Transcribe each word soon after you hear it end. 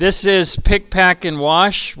This is Pick, Pack, and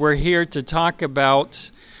Wash. We're here to talk about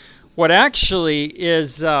what actually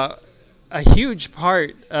is a huge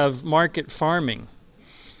part of market farming.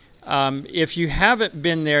 If you haven't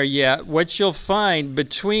been there yet, what you'll find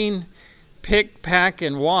between Pick, Pack,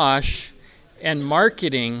 and Wash and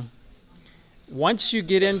marketing, once you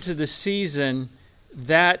get into the season,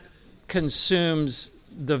 that consumes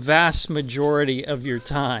the vast majority of your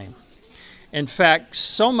time. In fact,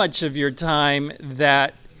 so much of your time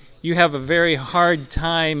that you have a very hard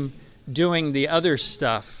time doing the other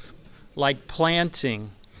stuff, like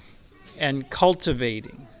planting and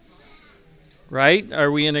cultivating. Right?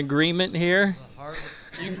 Are we in agreement here?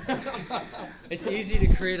 It's easy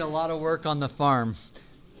to create a lot of work on the farm.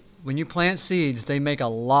 When you plant seeds, they make a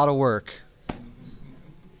lot of work.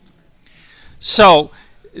 So,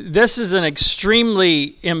 this is an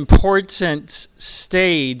extremely important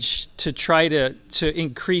stage to try to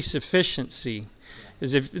increase efficiency.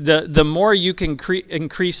 Is if the more you can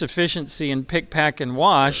increase efficiency in pick, pack, and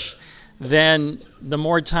wash, then the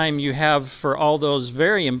more time you have for all those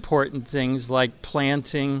very important things like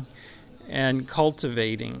planting and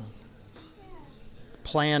cultivating,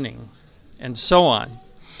 planning, and so on.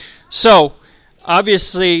 So,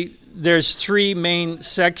 obviously, there's three main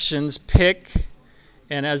sections: pick,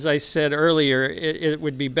 and as I said earlier, it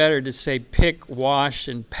would be better to say pick, wash,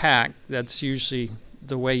 and pack. That's usually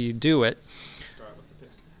the way you do it.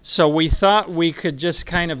 So we thought we could just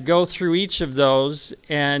kind of go through each of those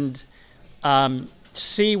and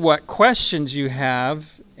see what questions you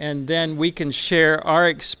have, and then we can share our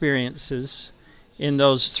experiences in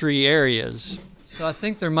those three areas. So I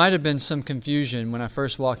think there might have been some confusion when I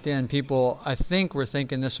first walked in. People, I think, were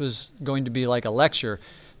thinking this was going to be like a lecture.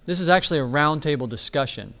 This is actually a roundtable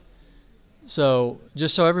discussion. So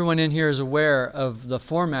just so everyone in here is aware of the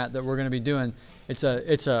format that we're going to be doing,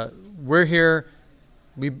 we're here.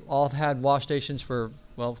 We've all had wash stations for,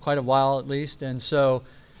 well, quite a while at least, and so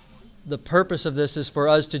the purpose of this is for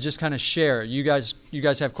us to just kind of share. You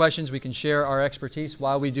guys have questions, we can share our expertise,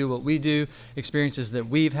 why we do what we do, experiences that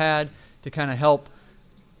we've had to kind of help,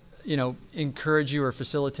 encourage you or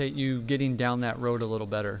facilitate you getting down that road a little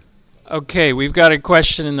better. Okay, we've got a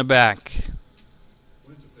question in the back.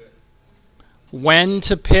 When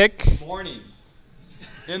to pick? Morning.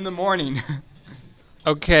 In the morning.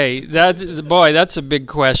 Okay, that's a big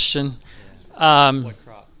question. What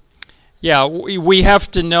crop? Yeah, we have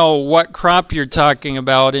to know what crop you're talking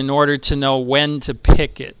about in order to know when to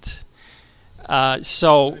pick it.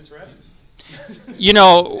 So,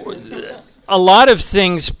 a lot of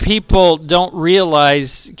things people don't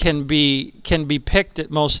realize can be picked at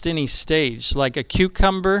most any stage, like a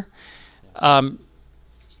cucumber.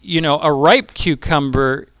 A ripe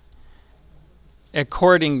cucumber,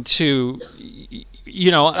 according to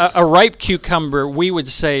a ripe cucumber, we would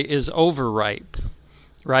say is overripe,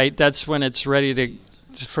 right? That's when it's ready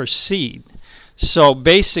for seed. So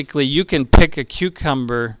basically, you can pick a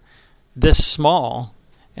cucumber this small,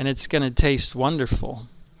 and it's going to taste wonderful.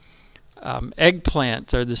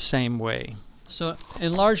 Eggplant are the same way. So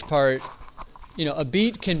in large part, a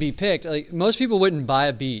beet can be picked. Like most people wouldn't buy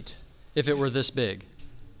a beet if it were this big.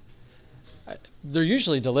 They're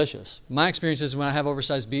usually delicious. My experience is when I have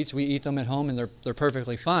oversized beets, we eat them at home and they're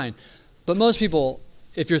perfectly fine. But most people,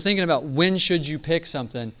 if you're thinking about when should you pick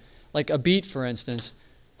something, like a beet for instance,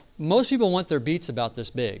 most people want their beets about this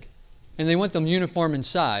big. And they want them uniform in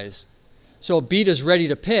size. So a beet is ready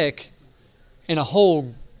to pick in a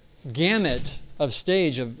whole gamut of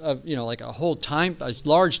stage of like a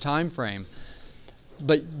large time frame.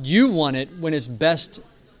 But you want it when it's best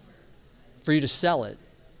for you to sell it.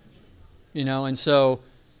 And so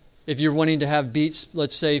if you're wanting to have beets,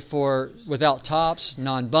 let's say without tops,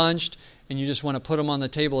 non-bunched, and you just want to put them on the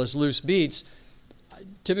table as loose beets,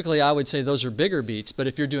 typically I would say those are bigger beets. But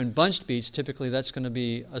if you're doing bunched beets, typically that's going to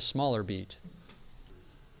be a smaller beet.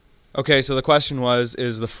 Okay, so the question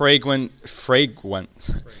is the fragrance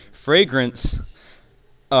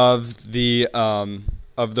of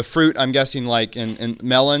the fruit, I'm guessing, like in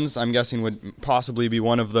melons, I'm guessing would possibly be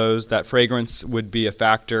one of those. That fragrance would be a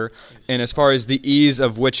factor. And as far as the ease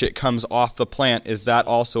of which it comes off the plant, is that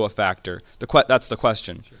also a factor? That's the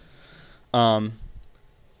question. I'm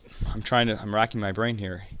racking my brain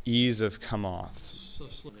here. Ease of come off.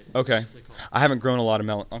 Okay. I haven't grown a lot of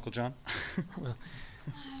melon. Uncle John?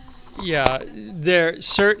 Yeah, there are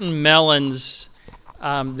certain melons.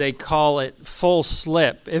 They call it full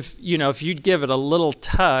slip. If you'd give it a little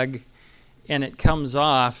tug and it comes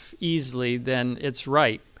off easily, then it's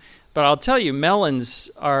ripe. But I'll tell you, melons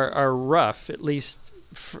are rough, at least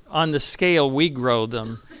on the scale we grow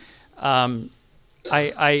them.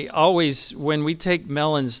 I always, when we take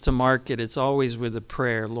melons to market, it's always with a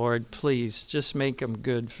prayer. Lord, please just make them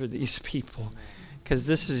good for these people, because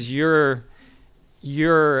this is your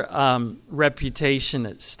reputation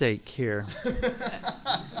at stake here.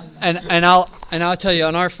 And I'll tell you,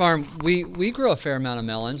 on our farm, we grow a fair amount of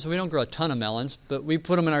melons. We don't grow a ton of melons, but we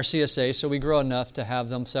put them in our CSA, so we grow enough to have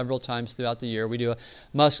them several times throughout the year. We do a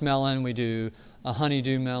muskmelon, we do a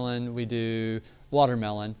honeydew melon, we do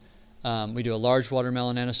watermelon. We do a large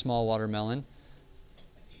watermelon and a small watermelon.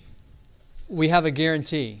 We have a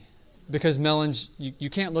guarantee, because melons, you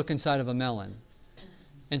can't look inside of a melon.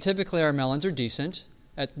 And typically our melons are decent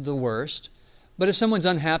at the worst. But if someone's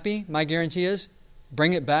unhappy, my guarantee is,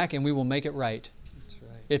 bring it back and we will make it right. That's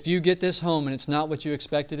right. If you get this home and it's not what you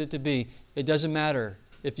expected it to be, it doesn't matter.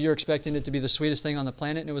 If you're expecting it to be the sweetest thing on the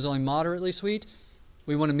planet and it was only moderately sweet,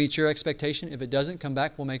 we want to meet your expectation. If it doesn't, come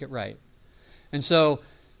back, we'll make it right. And so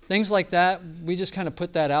things like that, we just kind of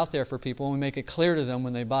put that out there for people and we make it clear to them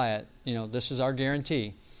when they buy it. This is our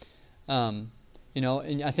guarantee. And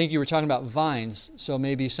I think you were talking about vines, so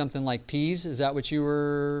maybe something like peas. Is that what you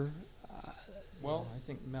were? Well, I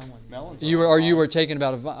think melons. You were taking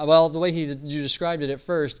about a vine. Well, the way you described it at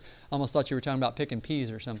first, I almost thought you were talking about picking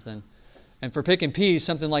peas or something. And for picking peas,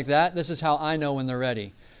 something like that, this is how I know when they're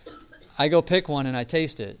ready. I go pick one and I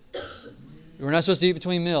taste it. We're not supposed to eat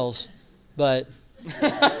between meals, but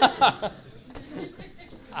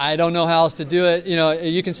I don't know how else to do it.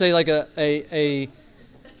 You can say like a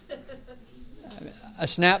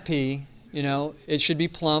snap pea, it should be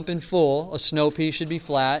plump and full. A snow pea should be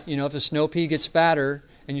flat. If a snow pea gets fatter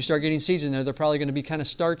and you start getting seeds in there, they're probably going to be kind of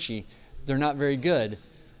starchy. They're not very good.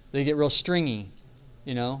 They get real stringy,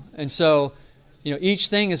 And so, each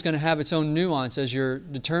thing is going to have its own nuance as you're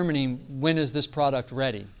determining when is this product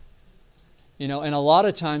ready. And a lot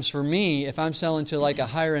of times for me, if I'm selling to like a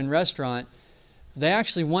higher-end restaurant, they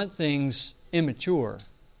actually want things immature.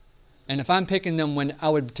 And if I'm picking them when I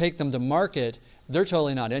would take them to market, they're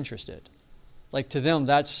totally not interested. Like to them,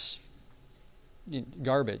 that's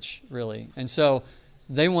garbage, really. And so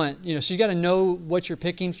they want, so you got to know what you're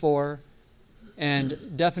picking for,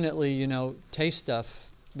 and definitely, taste stuff,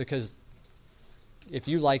 because if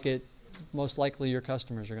you like it, most likely your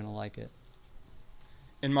customers are going to like it.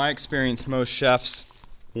 In my experience, most chefs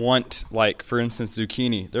want, like, for instance,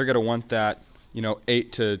 zucchini. They're going to want that,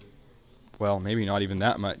 8 to, well, maybe not even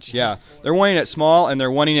that much. Yeah, they're wanting it small and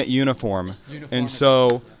they're wanting it uniform. And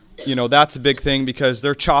so, that's a big thing, because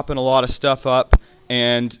they're chopping a lot of stuff up,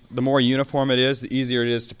 and the more uniform it is, the easier it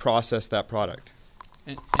is to process that product.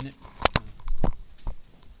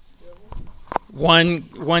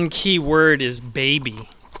 One key word is baby.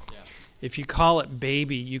 If you call it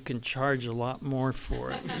baby, you can charge a lot more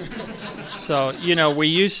for it. So, we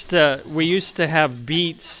used to have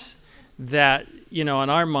beets that, in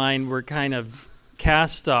our mind were kind of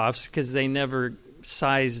cast-offs because they never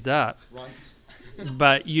sized up.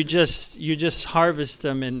 But you just harvest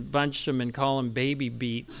them and bunch them and call them baby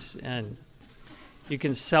beets, and you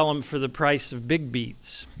can sell them for the price of big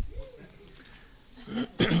beets.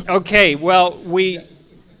 Okay, well,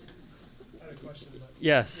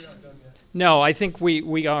 yes. No, I think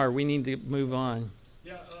we are. We need to move on.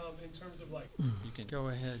 Yeah, in terms of like... You can go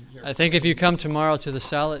ahead. I think if you come tomorrow to the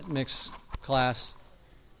salad mix class,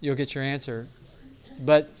 you'll get your answer.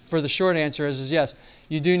 But for the short answer is yes,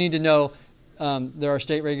 you do need to know there are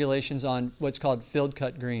state regulations on what's called field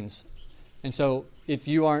cut greens. And so if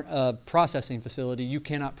you aren't a processing facility, you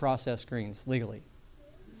cannot process greens legally.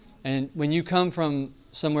 And when you come from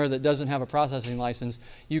somewhere that doesn't have a processing license,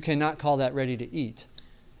 you cannot call that ready to eat.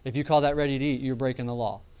 If you call that ready to eat, you're breaking the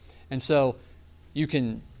law. And so you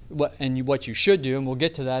can, what you should do, and we'll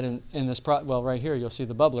get to that in this, right here you'll see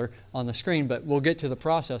the bubbler on the screen, but we'll get to the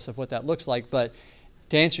process of what that looks like. But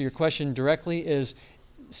to answer your question directly is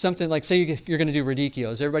something like, say you're going to do radicchio.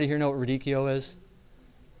 Does everybody here know what radicchio is?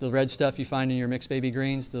 The red stuff you find in your mixed baby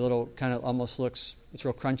greens, the little kind of almost looks, it's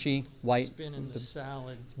real crunchy, white. It's been in the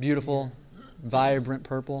salad. It's beautiful, vibrant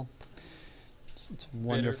purple. It's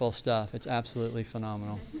wonderful stuff. It's absolutely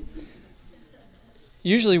phenomenal.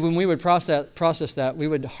 Usually when we would process that, we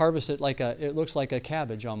would harvest it it looks like a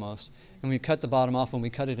cabbage almost, and we cut the bottom off when we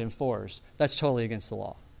cut it in fours. That's totally against the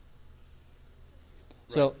law.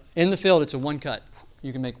 Right. So in the field, it's a one cut.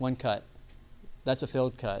 You can make one cut. That's a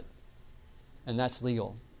field cut, and that's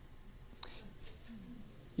legal.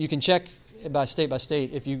 You can check by state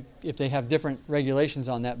if they have different regulations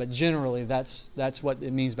on that, but generally that's what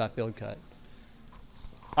it means by field cut.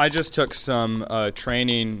 I just took some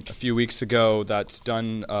training a few weeks ago that's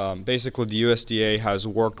done, basically the USDA has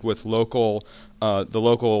worked with the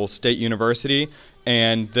local state university,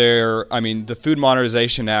 And the Food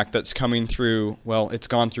Modernization Act that's coming through, well, it's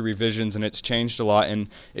gone through revisions and it's changed a lot, and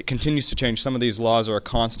it continues to change. Some of these laws are a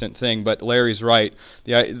constant thing, but Larry's right.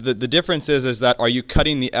 The difference is that are you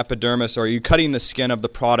cutting the epidermis or are you cutting the skin of the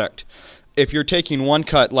product? If you're taking one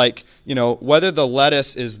cut, like, whether the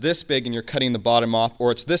lettuce is this big and you're cutting the bottom off, or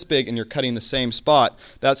it's this big and you're cutting the same spot,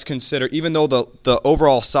 that's considered, even though the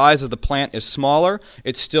overall size of the plant is smaller,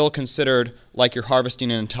 it's still considered like you're harvesting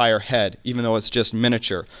an entire head, even though it's just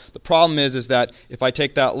miniature. The problem is that if I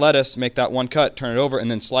take that lettuce, make that one cut, turn it over, and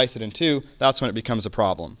then slice it in two, that's when it becomes a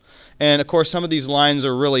problem. And of course, some of these lines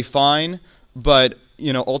are really fine, but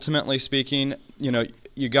ultimately speaking,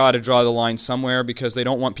 you got to draw the line somewhere, because they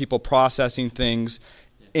don't want people processing things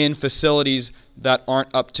in facilities that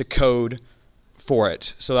aren't up to code for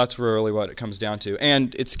it. So that's really what it comes down to.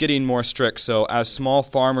 And it's getting more strict. So as small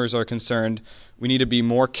farmers are concerned, we need to be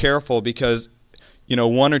more careful, because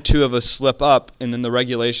one or two of us slip up and then the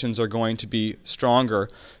regulations are going to be stronger.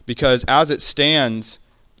 Because as it stands,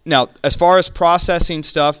 now, as far as processing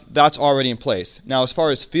stuff, that's already in place. Now, as far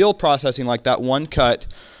as field processing, like that one cut,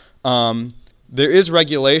 there is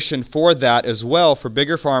regulation for that as well for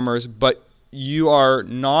bigger farmers, but you are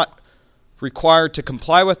not required to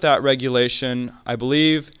comply with that regulation, I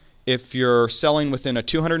believe, if you're selling within a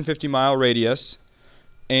 250-mile radius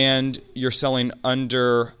and you're selling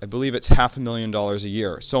under, I believe it's $500,000 a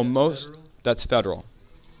year. So that's federal.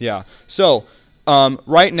 Yeah. So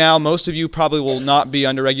right now, most of you probably will not be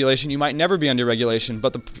under regulation. You might never be under regulation.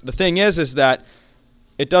 But the thing is that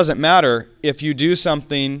it doesn't matter if you do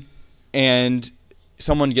something and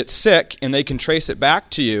someone gets sick and they can trace it back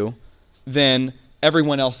to you, then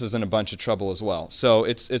everyone else is in a bunch of trouble as well. So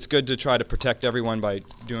it's good to try to protect everyone by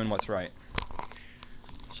doing what's right.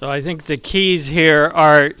 So I think the keys here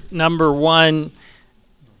are, number one,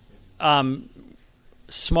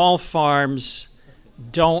 small farms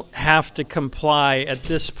don't have to comply at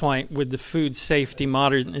this point with the Food Safety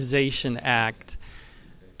Modernization Act,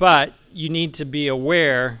 but you need to be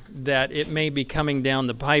aware that it may be coming down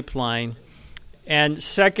the pipeline. And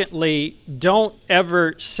secondly, don't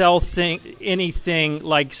ever sell anything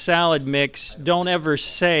like salad mix. Don't ever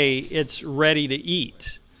say it's ready to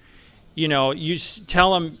eat. You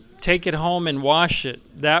tell them, take it home and wash it.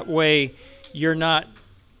 That way you're not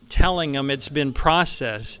telling them it's been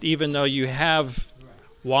processed, even though you have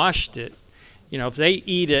washed it. If they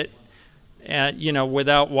eat it,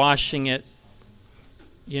 without washing it,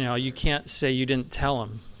 you can't say you didn't tell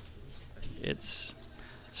them.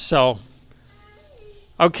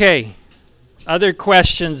 Okay. Other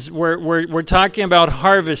questions? We're talking about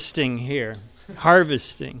harvesting here.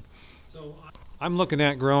 Harvesting. So I'm looking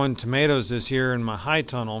at growing tomatoes this year in my high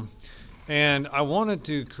tunnel, and I wanted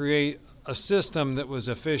to create a system that was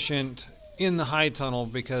efficient in the high tunnel,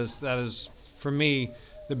 because that is, for me,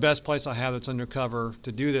 the best place I have that's undercover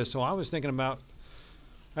to do this. So I was thinking about,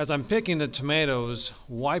 as I'm picking the tomatoes,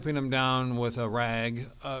 wiping them down with a rag,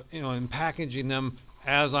 and packaging them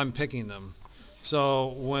as I'm picking them. So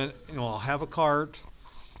when I'll have a cart,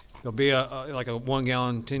 there'll be like a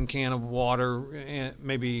 1-gallon tin can of water and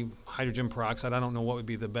maybe hydrogen peroxide. I don't know what would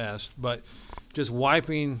be the best, but just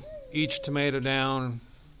wiping each tomato down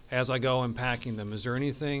as I go and packing them. Is there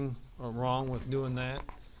anything wrong with doing that?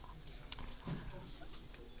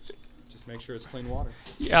 Just make sure it's clean water.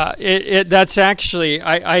 Yeah, that's actually,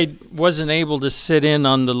 I wasn't able to sit in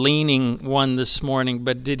on the leaning one this morning,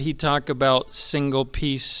 but did he talk about single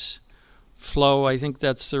piece flow? I think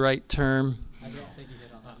that's the right term. I don't think he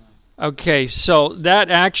did on that one. Okay, so that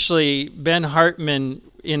actually, Ben Hartman,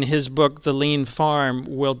 in his book, The Lean Farm,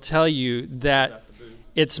 will tell you that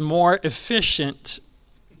it's more efficient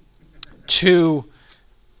to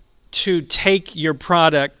take your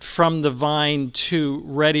product from the vine to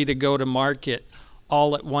ready to go to market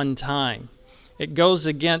all at one time. It goes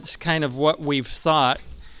against kind of what we've thought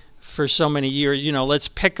for so many years. Let's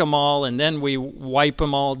pick them all and then we wipe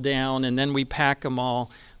them all down and then we pack them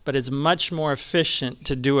all. But it's much more efficient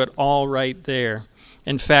to do it all right there.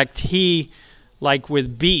 In fact, like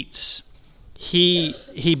with beets,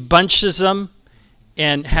 he bunches them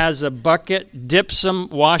and has a bucket, dips them,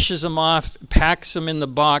 washes them off, packs them in the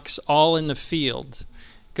box, all in the field,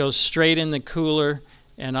 goes straight in the cooler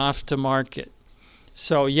and off to market.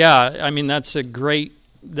 So yeah, that's a great,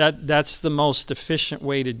 that's the most efficient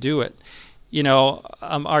way to do it.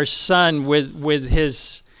 Our son with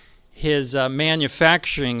his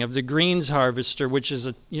manufacturing of the greens harvester, which is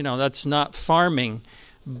that's not farming,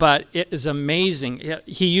 but it is amazing.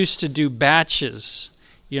 He used to do batches,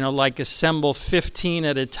 like assemble 15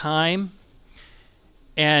 at a time.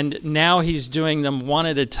 And now he's doing them one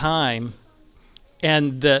at a time.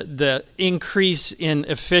 And the increase in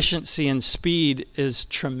efficiency and speed is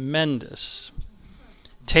tremendous.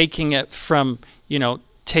 Taking it from,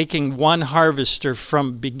 taking one harvester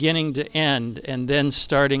from beginning to end and then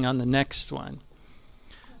starting on the next one.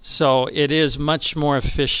 So it is much more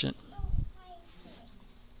efficient.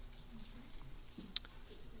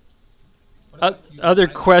 Other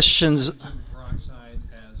questions?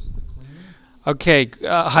 Okay,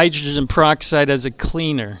 hydrogen peroxide as a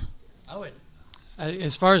cleaner.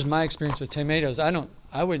 As far as my experience with tomatoes,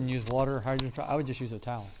 I wouldn't use water or hydrogen peroxide. I would just use a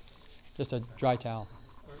towel, just a dry towel.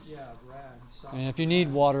 And if you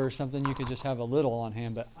need water or something, you could just have a little on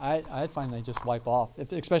hand. But I find they just wipe off,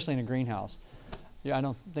 especially in a greenhouse. Yeah, I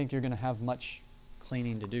don't think you're going to have much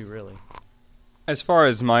cleaning to do, really. As far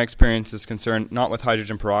as my experience is concerned, not with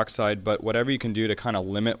hydrogen peroxide, but whatever you can do to kind of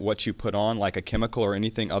limit what you put on, like a chemical or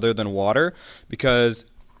anything other than water, because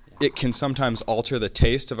it can sometimes alter the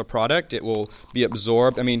taste of a product. It will be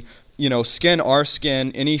absorbed. I mean, our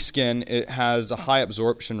skin, any skin, it has a high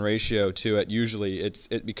absorption ratio to it. Usually, it's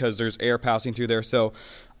because there's air passing through there. So,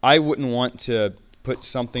 I wouldn't want to put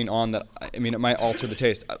something on that. I mean, it might alter the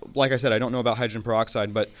taste. Like I said, I don't know about hydrogen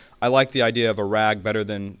peroxide, but I like the idea of a rag better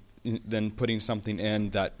than putting something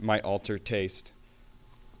in that might alter taste.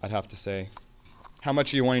 I'd have to say. How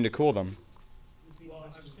much are you wanting to cool them?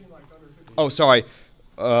 Well, I've seen like under 50. Oh, sorry.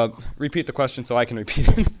 Repeat the question so I can repeat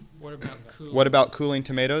it. What about cooling? What about cooling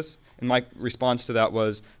tomatoes? And my response to that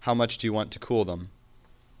was, how much do you want to cool them?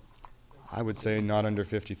 I would say not under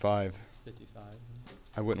 55. 55.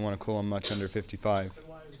 I wouldn't want to cool them much under 55. And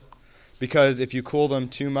why is that? Because if you cool them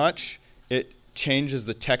too much, it changes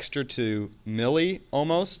the texture to milly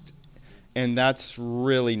almost, and that's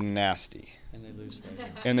really nasty. And they lose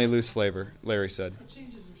flavor. And they lose flavor, Larry said.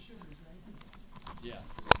 Yeah.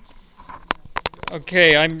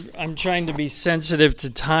 Okay, I'm trying to be sensitive to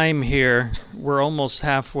time here. We're almost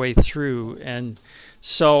halfway through, and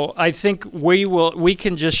so I think we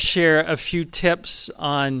can just share a few tips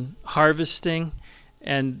on harvesting,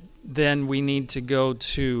 and then we need to go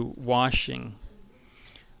to washing.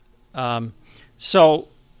 So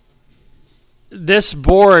this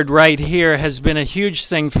board right here has been a huge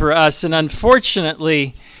thing for us, and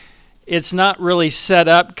unfortunately, it's not really set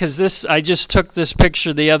up because I just took this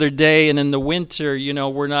picture the other day, and in the winter,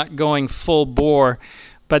 we're not going full bore.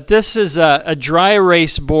 But this is a dry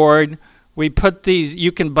erase board. We put these,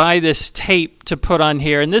 you can buy this tape to put on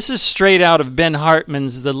here, and this is straight out of Ben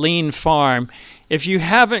Hartman's The Lean Farm. If you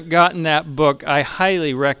haven't gotten that book, I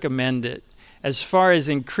highly recommend it. As far as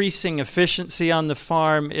increasing efficiency on the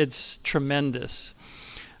farm, it's tremendous.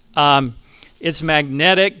 It's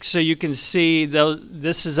magnetic, so you can see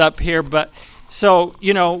this is up here. But so,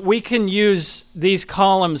 we can use these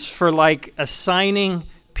columns for like assigning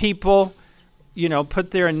people,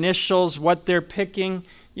 put their initials, what they're picking.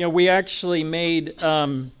 We actually made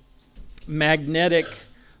magnetic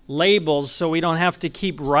labels so we don't have to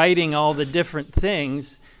keep writing all the different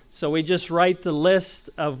things. So we just write the list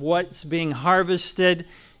of what's being harvested.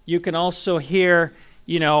 You can also hear,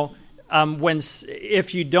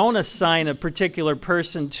 if you don't assign a particular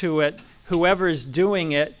person to it, whoever is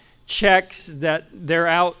doing it checks that they're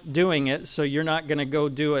out doing it, so you're not going to go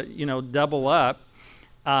do it, double up.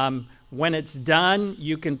 When it's done,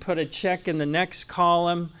 you can put a check in the next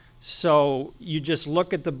column. So you just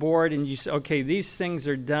look at the board and you say, okay, these things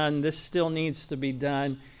are done. This still needs to be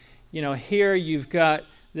done. Here you've got,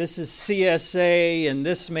 this is CSA, and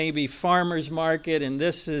this may be farmer's market, and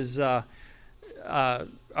this is our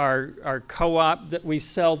co-op that we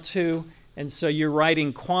sell to. And so you're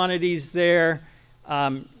writing quantities there.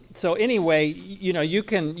 So anyway, you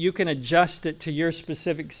can adjust it to your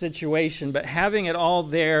specific situation, but having it all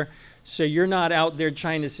there so you're not out there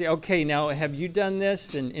trying to say, okay, now have you done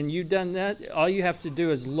this and you done that? All you have to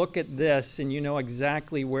do is look at this and you know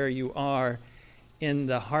exactly where you are in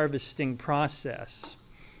the harvesting process.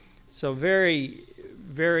 So very,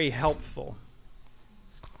 very helpful.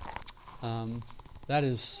 That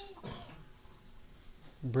is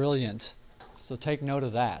brilliant. So take note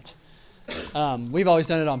of that. We've always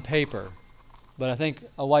done it on paper, but I think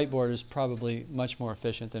a whiteboard is probably much more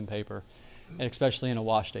efficient than paper, especially in a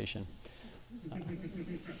wash station.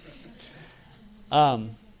 I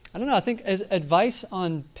don't know. I think as advice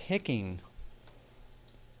on picking,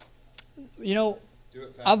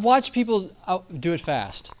 I've watched people do it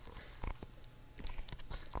fast.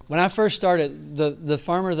 When I first started, the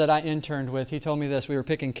farmer that I interned with, he told me this. We were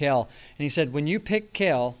picking kale, and he said, when you pick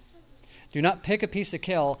kale, do not pick a piece of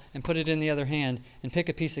kale and put it in the other hand, and pick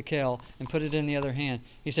a piece of kale and put it in the other hand.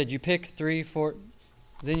 He said, you pick 3, 4,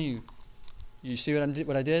 then you You see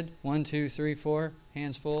what I did? 1, 2, 3, 4,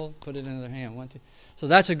 hands full, put it in another hand. 1, 2. So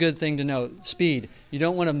that's a good thing to know. Speed. You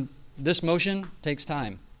don't want to. This motion takes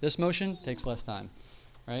time. This motion takes less time,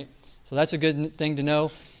 right? So that's a good thing to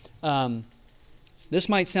know. This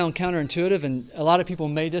might sound counterintuitive, and a lot of people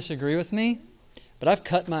may disagree with me, but I've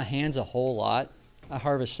cut my hands a whole lot. I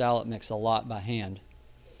harvest salad mix a lot by hand.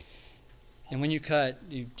 And when you cut,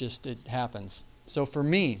 it happens. So for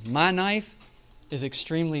me, my knife is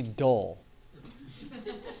extremely dull.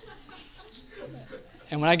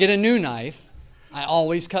 And when I get a new knife, I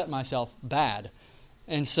always cut myself bad.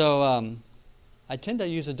 And so I tend to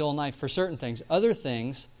use a dull knife for certain things. Other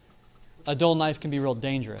things, a dull knife can be real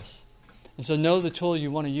dangerous. And so know the tool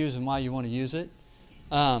you want to use and why you want to use it.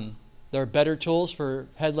 There are better tools for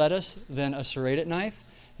head lettuce than a serrated knife.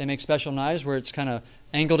 They make special knives where it's kind of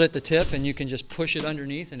angled at the tip and you can just push it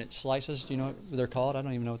underneath and it slices. Do you know what they're called? I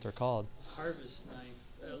don't even know what they're called. Harvest knife.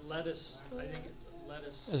 Lettuce, I think it's a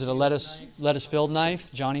lettuce. Is it a lettuce-filled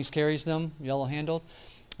knife? Johnny's carries them, yellow-handled.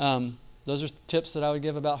 Those are tips that I would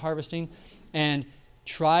give about harvesting. And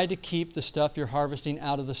try to keep the stuff you're harvesting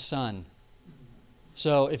out of the sun.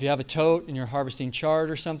 So if you have a tote and you're harvesting chard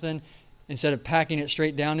or something, instead of packing it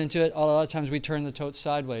straight down into it, a lot of times we turn the tote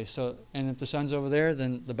sideways. And if the sun's over there,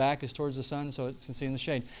 then the back is towards the sun, so it's see in the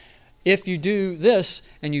shade. If you do this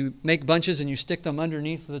and you make bunches and you stick them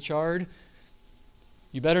underneath the chard,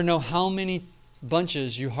 you better know how many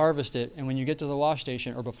bunches you harvested. And when you get to the wash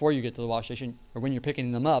station, or before you get to the wash station, or when you're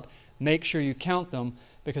picking them up, make sure you count them,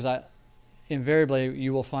 because invariably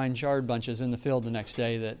you will find chard bunches in the field the next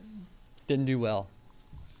day that didn't do well.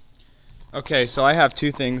 Okay, so I have two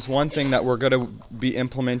things. One thing that we're going to be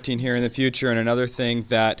implementing here in the future, and another thing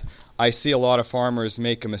that I see a lot of farmers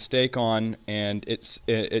make a mistake on, and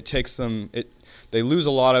it takes them, they lose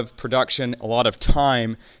a lot of production, a lot of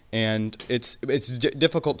time, and it's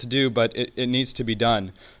difficult to do, but it needs to be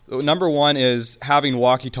done. Number one is having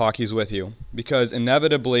walkie-talkies with you, because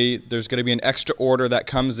inevitably there's going to be an extra order that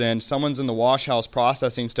comes in. Someone's in the wash house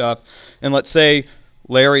processing stuff, and let's say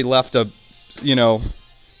Larry left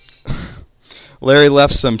Larry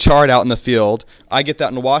left some chard out in the field. I get that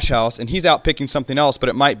in the wash house, and he's out picking something else, but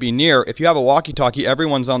it might be near. If you have a walkie-talkie,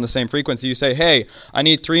 everyone's on the same frequency. You say, hey, I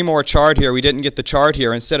need 3 more chard here. We didn't get the chard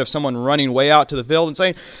here. Instead of someone running way out to the field and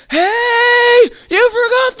saying, hey, you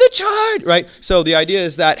forgot the chard, right? So the idea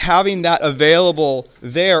is that having that available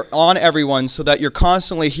there on everyone so that you're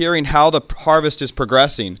constantly hearing how the harvest is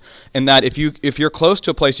progressing, and that if you're close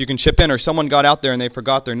to a place you can chip in, or someone got out there and they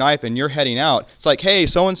forgot their knife and you're heading out, it's like, hey,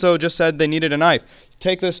 so-and-so just said they needed a knife.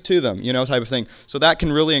 Take this to them, type of thing. So that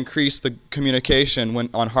can really increase the communication when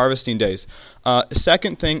on harvesting days.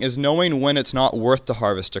 Second thing is knowing when it's not worth to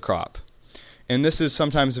harvest a crop. And this is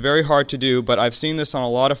sometimes very hard to do, but I've seen this on a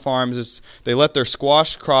lot of farms. Is they let their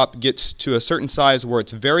squash crop get to a certain size where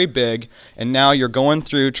it's very big, and now you're going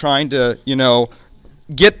through trying to,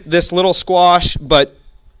 get this little squash, but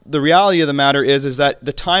the reality of the matter is that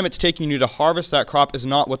the time it's taking you to harvest that crop is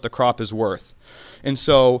not what the crop is worth. And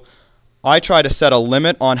so I try to set a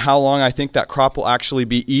limit on how long I think that crop will actually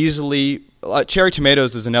be easily. Cherry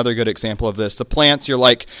tomatoes is another good example of this. The plants, you're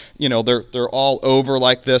like, they're all over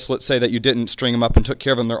like this. Let's say that you didn't string them up and took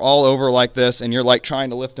care of them. They're all over like this, and you're like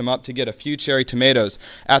trying to lift them up to get a few cherry tomatoes.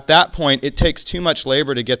 At that point, it takes too much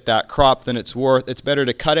labor to get that crop than it's worth. It's better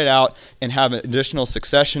to cut it out and have an additional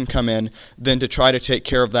succession come in than to try to take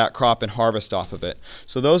care of that crop and harvest off of it.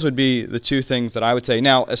 So those would be the two things that I would say.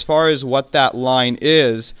 Now, as far as what that line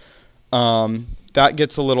is, that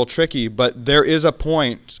gets a little tricky, but there is a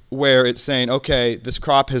point where it's saying, okay, this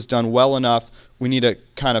crop has done well enough, we need to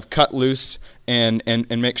kind of cut loose and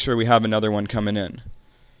make sure we have another one coming in.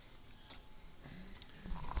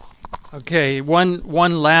 Okay, one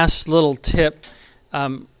last little tip.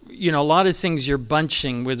 A lot of things you're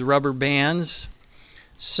bunching with rubber bands,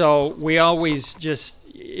 so we always just,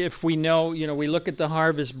 if we know, we look at the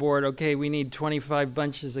harvest board, okay, we need 25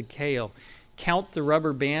 bunches of kale. Count the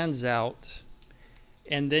rubber bands out,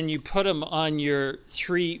 and then you put them on your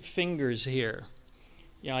 3 fingers here.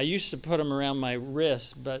 I used to put them around my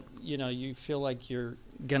wrist, but you feel like you're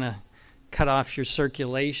gonna cut off your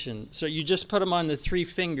circulation. So you just put them on the 3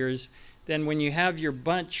 fingers. Then when you have your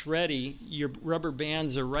bunch ready, your rubber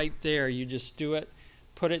bands are right there. You just do it,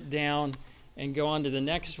 put it down, and go on to the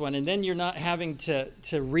next one. And then you're not having to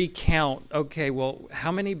recount, okay, well,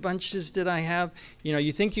 how many bunches did I have?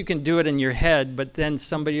 You think you can do it in your head, but then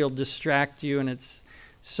somebody will distract you, and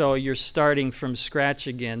so you're starting from scratch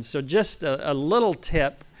again. So just a little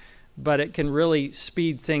tip, but it can really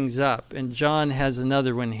speed things up. And John has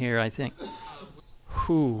another one here, I think.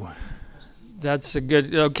 That's a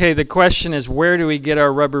good. Okay, the question is, where do we get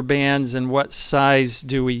our rubber bands, and what size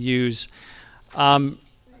do we use?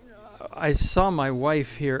 I saw my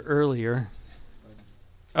wife here earlier.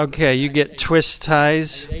 Okay, you get twist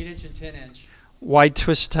ties. 8-inch and 10-inch. Why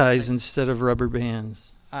twist ties instead of rubber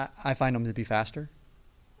bands? I find them to be faster.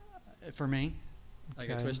 For me, like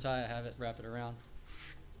a Okay. twist tie, I have it, wrap it around.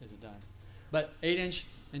 Is it done? But 8-inch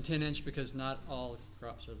and 10-inch because not all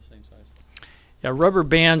crops are the same size. Yeah, rubber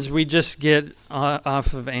bands we just get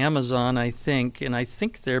off of Amazon, I think, and I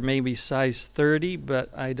think they're maybe size 30, but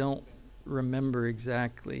I don't remember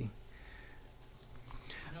exactly.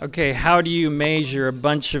 Okay, how do you measure a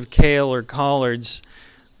bunch of kale or collards?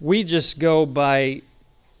 We just go by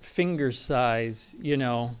finger size, you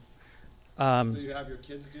know. So you have your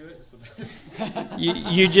kids do it? So that's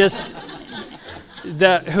You just,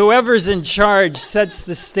 whoever's in charge sets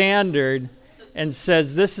the standard and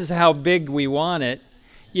says this is how big we want it,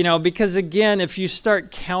 you know, because again, if you start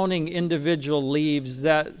counting individual leaves,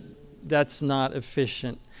 that's not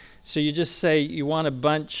efficient. So you just say you want a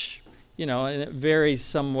bunch, you know, and it varies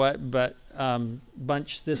somewhat, but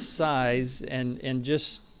bunch this size, and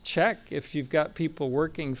just check if you've got people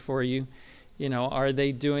working for you, you know, are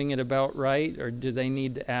they doing it about right, or do they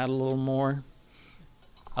need to add a little more?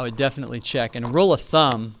 I would definitely check. And a rule of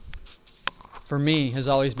thumb for me has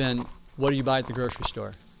always been, what do you buy at the grocery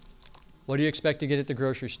store? What do you expect to get at the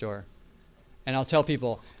grocery store? And I'll tell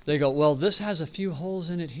people, they go, well, this has a few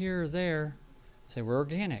holes in it here or there. I say, we're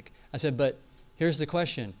organic. I said, but here's the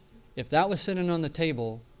question. If that was sitting on the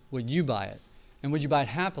table, would you buy it? And would you buy it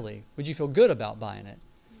happily? Would you feel good about buying it?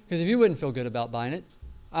 Because if you wouldn't feel good about buying it,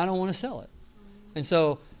 I don't want to sell it. And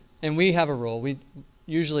so, and we have a rule. We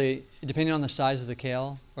usually, depending on the size of the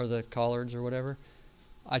kale or the collards or whatever,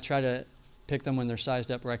 I try to pick them when they're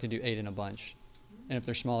sized up where I could do 8 in a bunch. And if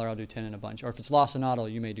they're smaller, I'll do 10 in a bunch. Or if it's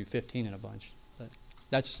lacinato, you may do 15 in a bunch. But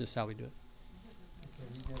that's just how we do it.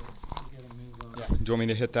 Do you want me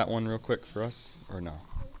to hit that one real quick for us, or no?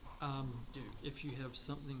 If you have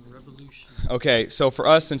something revolutionary. Okay, so for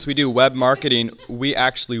us, since we do web marketing, we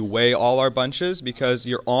actually weigh all our bunches because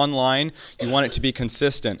you're online, you want it to be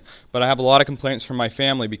consistent. But I have a lot of complaints from my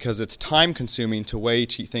family because it's time consuming to weigh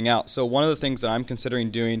each thing out. So one of the things that I'm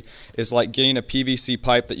considering doing is like getting a PVC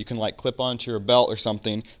pipe that you can like clip onto your belt or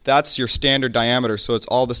something. That's your standard diameter, so it's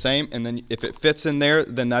all the same. And then if it fits in there,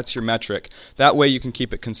 then that's your metric. That way you can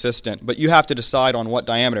keep it consistent. But you have to decide on what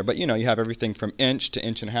diameter. But you know, you have everything from inch to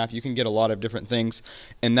inch and a half. You can get a lot of different things,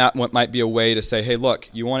 and that might be a way to say, hey, look,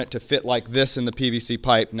 you want it to fit like this in the PVC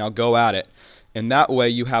pipe, now go at it. And that way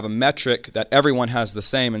you have a metric that everyone has the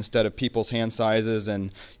same instead of people's hand sizes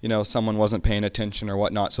and, you know, someone wasn't paying attention or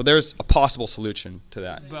whatnot. So there's a possible solution to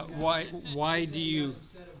that. But why do you...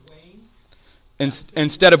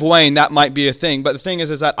 Instead of weighing, that might be a thing. But the thing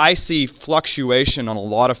is that I see fluctuation on a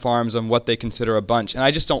lot of farms on what they consider a bunch. And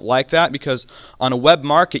I just don't like that because on a web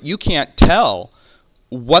market, you can't tell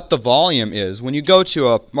what the volume is. When you go to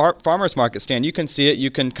a farmer's market stand, you can see it,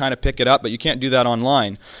 you can kind of pick it up, but you can't do that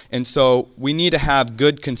online. And so we need to have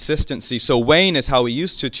good consistency. So weighing is how we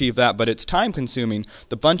used to achieve that, but it's time consuming.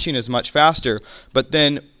 The bunching is much faster. But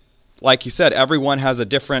then, like you said, everyone has a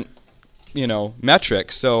different, you know,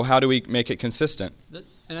 metric. So how do we make it consistent?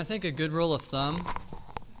 And I think a good rule of thumb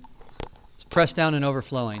is press down and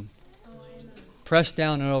overflowing. Press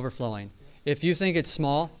down and overflowing. If you think it's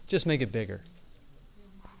small, just make it bigger.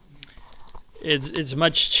 It's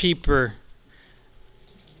much cheaper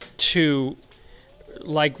to,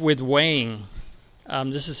 like with weighing,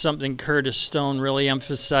 this is something Curtis Stone really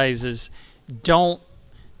emphasizes. Don't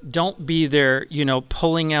be there, you know,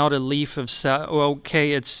 pulling out a leaf of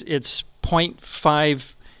okay, it's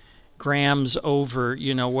 0.5 grams over,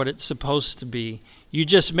 you know, what it's supposed to be. You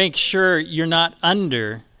just make sure you're not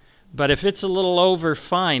under, but if it's a little over,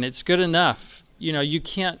 fine, it's good enough. You know, you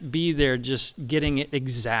can't be there just getting it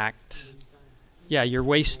exact. Yeah, you're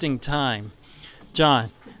wasting time.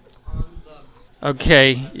 John.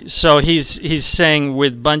 Okay, so he's saying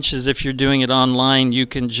with bunches, if you're doing it online, you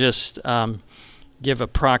can just give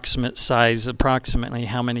approximate size, approximately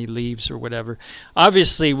how many leaves or whatever.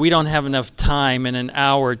 Obviously, we don't have enough time in an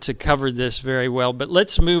hour to cover this very well, but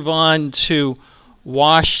let's move on to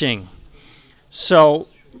washing. So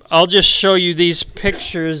I'll just show you these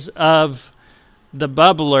pictures of the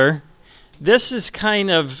bubbler. This is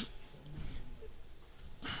kind of,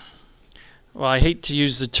 well, I hate to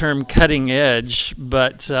use the term cutting edge,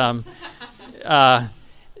 but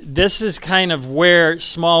this is kind of where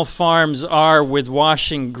small farms are with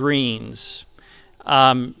washing greens.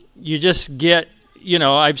 You just get, you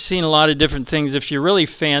know, I've seen a lot of different things. If you're really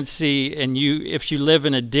fancy and if you live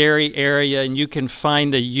in a dairy area and you can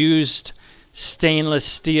find a used stainless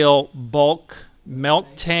steel bulk milk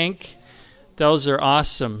tank. Those are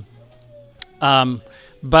awesome.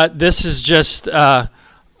 But this is just a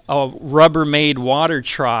Rubbermaid water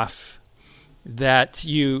trough that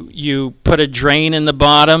you put a drain in the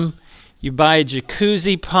bottom. You buy a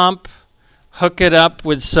jacuzzi pump, hook it up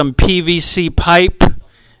with some PVC pipe,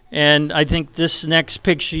 and I think this next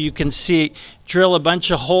picture you can see, drill a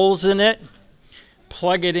bunch of holes in it,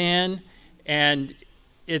 plug it in, and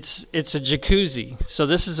it's a jacuzzi. So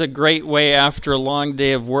this is a great way after a long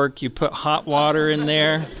day of work. You put hot water in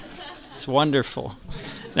there. It's wonderful.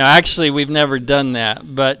 Now, actually, we've never done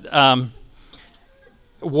that, but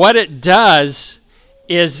what it does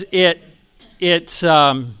is it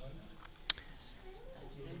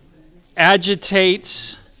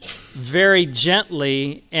agitates very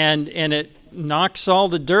gently, and it knocks all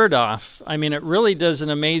the dirt off. I mean, it really does an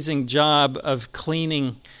amazing job of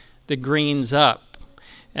cleaning the greens up.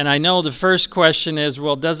 And I know the first question is,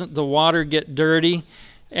 well, doesn't the water get dirty?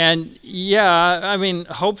 And yeah, I mean,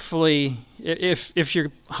 hopefully, if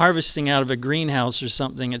you're harvesting out of a greenhouse or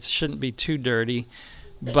something, it shouldn't be too dirty.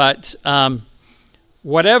 But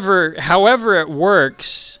however it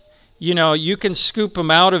works, you know, you can scoop them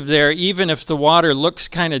out of there even if the water looks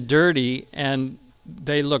kind of dirty, and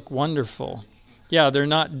they look wonderful. Yeah, they're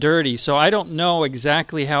not dirty. So I don't know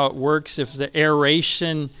exactly how it works. If the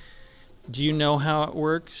aeration, do you know how it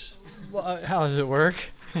works? Well, how does it work?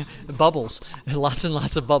 Bubbles, lots and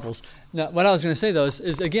lots of bubbles. Now, what I was going to say, though,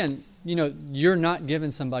 is again, you know, you're not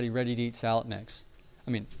giving somebody ready-to-eat salad mix.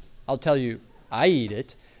 I mean, I'll tell you, I eat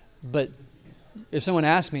it, but if someone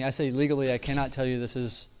asks me, I say legally I cannot tell you this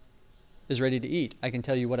is ready to eat. I can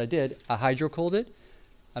tell you what I did. I hydro-cooled it,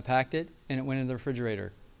 I packed it, and it went in the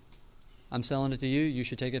refrigerator. I'm selling it to you. You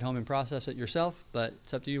should take it home and process it yourself, but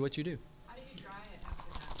it's up to you what you do. How do you dry it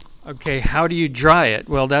after that? Okay, how do you dry it?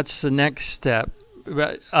 Well, that's the next step.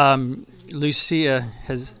 Lucia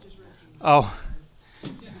has... Oh,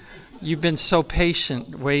 you've been so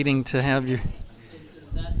patient waiting to have your... Is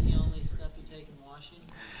that the only step you take in washing?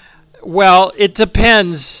 Well, it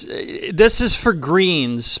depends. This is for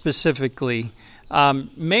greens specifically,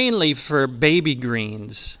 mainly for baby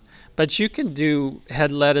greens. But you can do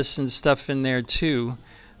head lettuce and stuff in there too.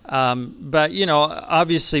 But, you know,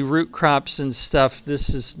 obviously root crops and stuff,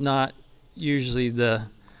 this is not usually the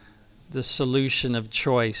solution of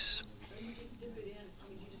choice.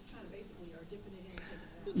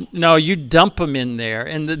 No, you dump them in there.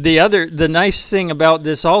 And the nice thing about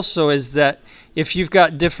this also is that if you've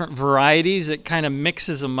got different varieties, it kind of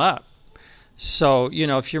mixes them up. So, you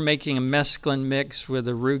know, if you're making a mesclun mix with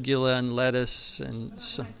arugula and lettuce and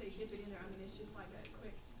so...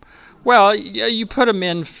 Well, you put them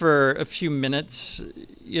in for a few minutes,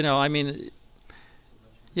 you know, I mean,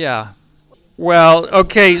 yeah. Well,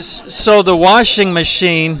 okay, so the washing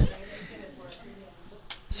machine.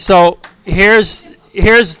 So here's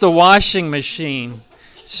the washing machine.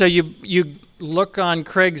 So you look on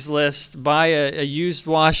Craigslist, buy a used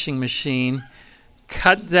washing machine,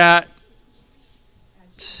 cut that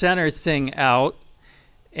center thing out,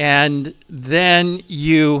 and then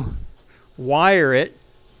you wire it.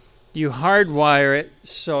 You hardwire it,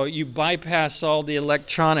 so you bypass all the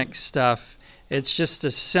electronic stuff. It's just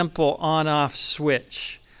a simple on-off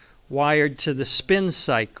switch wired to the spin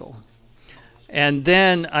cycle. And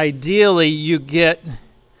then ideally you get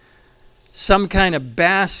some kind of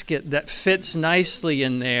basket that fits nicely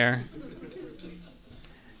in there.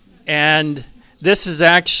 And this is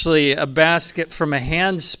actually a basket from a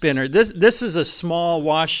hand spinner. This is a small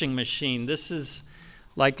washing machine. This is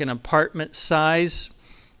like an apartment size,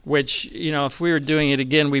 which, you know, if we were doing it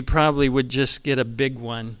again, we probably would just get a big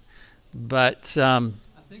one. But I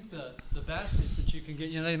think the baskets that you can get,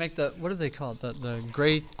 you know, they make what are they called? The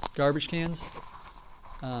gray garbage cans?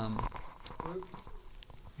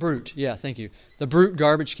 Brute, yeah, thank you. The Brute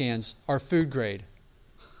garbage cans are food grade.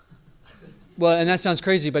 Well, and that sounds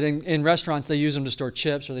crazy, but in restaurants, they use them to store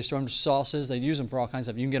chips, or they store them to sauces. They use them for all kinds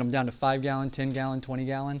of stuff. You can get them down to 5-gallon, 10-gallon,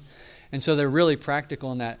 20-gallon. And so they're really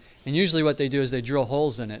practical in that. And usually what they do is they drill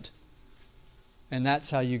holes in it. And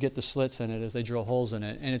that's how you get the slits in it, is they drill holes in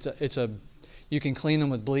it. And you can clean them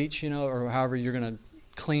with bleach, you know, or however you're going to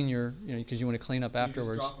clean your, you know, because you want to clean up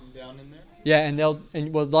afterwards. You just drop them down in there? Yeah, and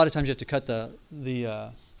a lot of times you have to cut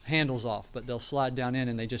the handles off, but they'll slide down in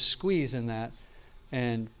and they just squeeze in that,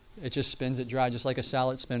 and it just spins it dry, just like a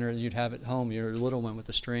salad spinner you'd have at home, your little one with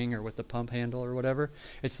the string or with the pump handle or whatever.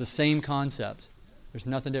 It's the same concept. There's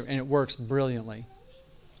nothing different, and it works brilliantly.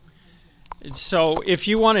 so if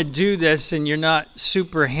you want to do this and you're not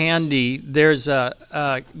super handy, there's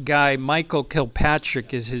a guy, Michael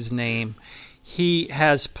Kilpatrick is his name. He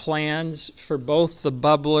has plans for both the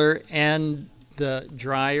bubbler and the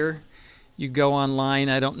dryer. You go online.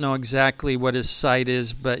 I don't know exactly what his site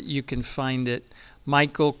is, but you can find it.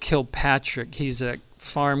 Michael Kilpatrick. He's a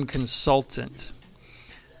farm consultant.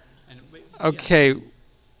 Okay.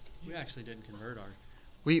 We actually didn't convert ours.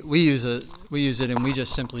 We use it, and we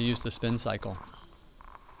just simply use the spin cycle.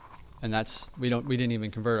 And we didn't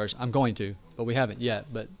even convert ours. I'm going to, but we haven't yet.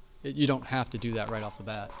 But you don't have to do that right off the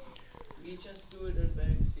bat. We just do it in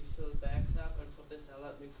bags. We fill bags up and put the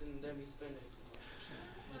salad mix in, and then we spin it.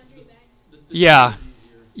 Yeah.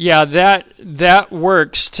 Yeah, that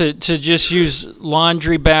works to just use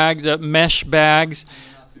laundry bags, mesh bags.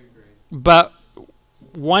 But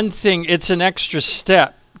one thing, it's an extra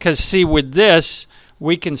step. Because, see, with this,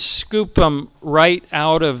 we can scoop them right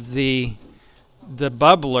out of the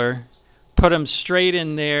bubbler, put them straight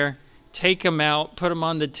in there, take them out, put them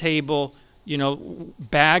on the table,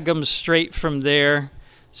 bag them straight from there.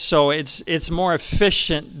 So it's more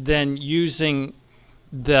efficient than using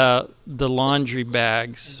the laundry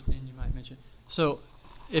bags. And you might mention. So,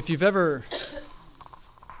 if you've ever,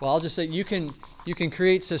 I'll just say you can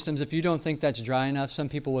create systems if you don't think that's dry enough. Some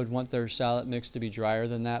people would want their salad mix to be drier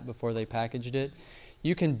than that before they packaged it.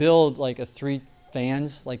 You can build like a 3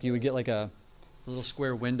 fans, like you would get like a little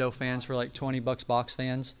square window fans for like $20 box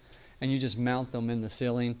fans, and you just mount them in the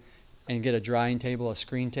ceiling and get a drying table, a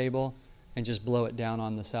screen table, and just blow it down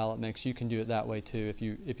on the salad mix. You can do it that way too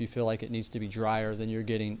if you feel like it needs to be drier than you're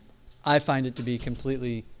getting. I find it to be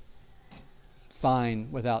completely fine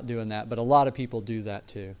without doing that, but a lot of people do that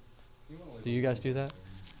too. Do you guys do that?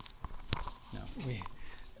 No.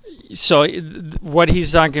 So what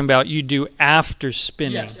he's talking about, you do after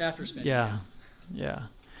spinning. Yes, after spinning. Yeah.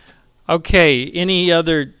 Okay, any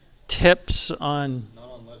other tips on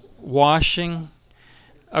washing?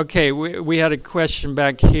 Okay, we had a question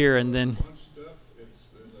back here, and then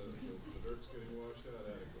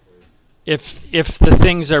if the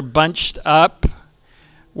things are bunched up,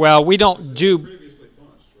 well, we don't do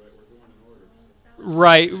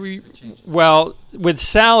right. Well, with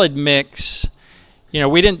salad mix,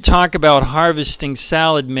 we didn't talk about harvesting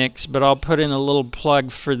salad mix, but I'll put in a little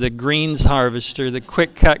plug for the greens harvester, the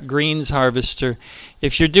quick cut greens harvester.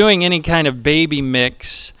 If you're doing any kind of baby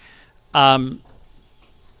mix, in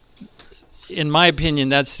my opinion,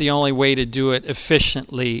 that's the only way to do it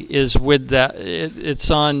efficiently is with that. It's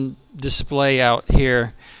on display out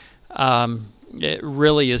here. It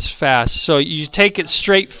really is fast. So you take it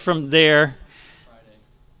straight from there.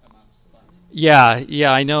 Yeah,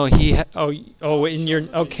 I know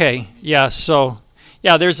okay. Yeah, so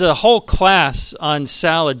there's a whole class on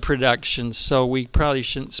salad production, so we probably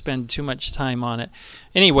shouldn't spend too much time on it.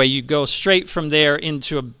 Anyway, you go straight from there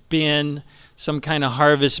into a bin, some kind of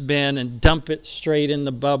harvest bin, and dump it straight in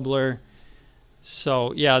the bubbler.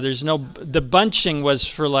 So, the bunching was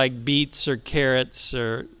for like beets or carrots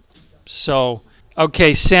or so.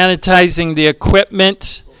 Okay, sanitizing the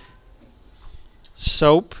equipment.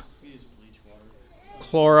 Soap.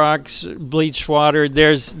 Clorox, bleach water.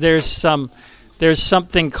 There's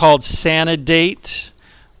something called Sanidate,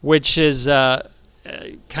 which is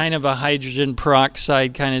kind of a hydrogen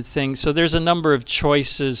peroxide kind of thing. So there's a number of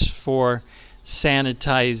choices for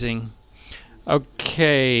sanitizing.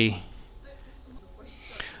 Okay,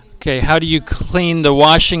 how do you clean the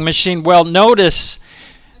washing machine? Well, notice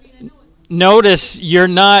you're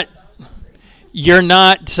not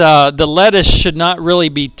the lettuce should not really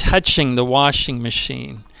be touching the washing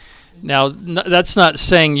machine. Now, that's not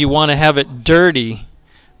saying you want to have it dirty,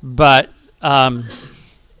 but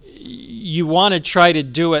you want to try to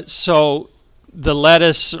do it so the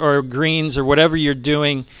lettuce or greens or whatever you're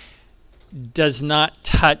doing does not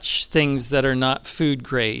touch things that are not food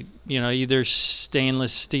grade, either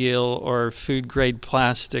stainless steel or food grade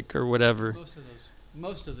plastic or whatever.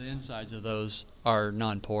 Most of the insides of those are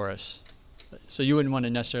non-porous. So you wouldn't want to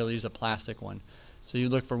necessarily use a plastic one. So you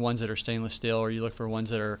look for ones that are stainless steel, or you look for ones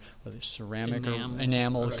that are ceramic or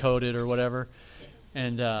enamel coated or whatever.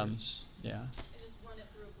 And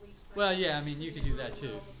well, you can do that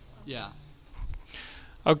too. Yeah.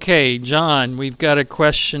 Okay, John, we've got a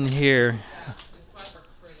question here.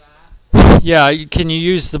 Yeah, can you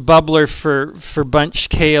use the bubbler for bunch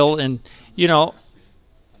kale? And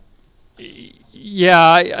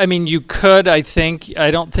yeah, you could, I think.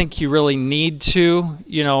 I don't think you really need to.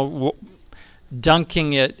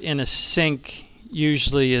 Dunking it in a sink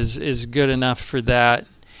usually is good enough for that.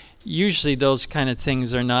 Usually those kind of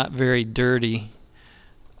things are not very dirty.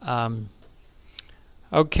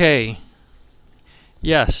 Okay.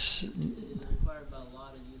 Yes.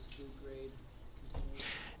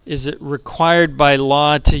 Is it required by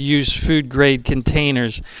law to use food-grade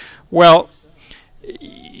containers? Well,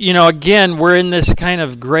 again, we're in this kind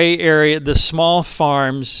of gray area, the small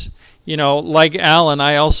farms. Like Alan,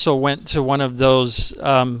 I also went to one of those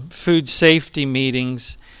food safety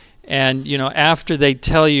meetings, and, after they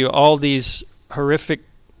tell you all these horrific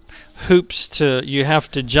hoops you have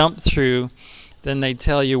to jump through, then they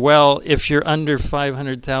tell you, well, if you're under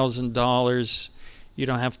 $500,000, you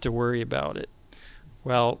don't have to worry about it.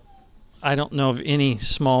 Well, I don't know of any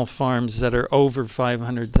small farms that are over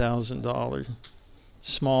 $500,000.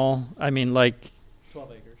 Small, I mean, like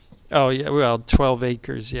 12 acres. Oh yeah, well, 12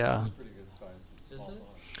 acres, yeah. Pretty good size.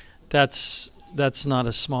 Is it? That's not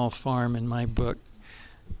a small farm in my book.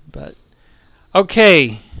 But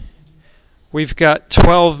okay, we've got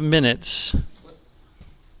 12 minutes.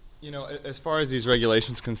 As far as these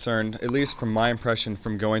regulations concerned, at least from my impression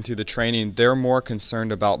from going through the training, they're more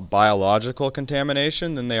concerned about biological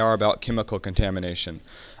contamination than they are about chemical contamination.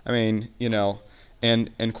 I mean,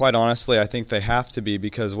 and quite honestly, I think they have to be,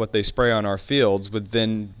 because what they spray on our fields would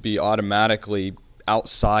then be automatically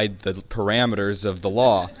outside the parameters of the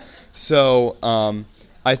law. So I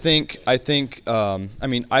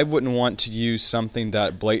wouldn't want to use something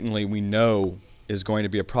that blatantly we know is going to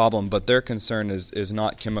be a problem, but their concern is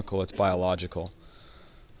not chemical, it's biological.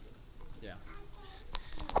 Yeah.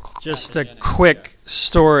 Just a quick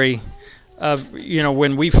story of,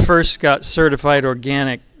 when we first got certified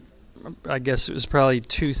organic, I guess it was probably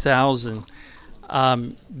 2000,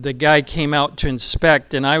 the guy came out to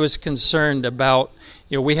inspect, and I was concerned about,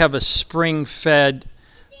 we have a spring-fed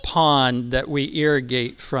pond that we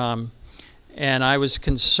irrigate from, and I was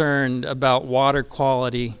concerned about water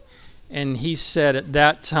quality. And he said at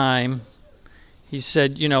that time,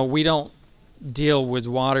 we don't deal with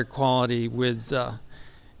water quality with,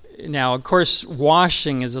 now, of course,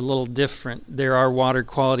 washing is a little different. There are water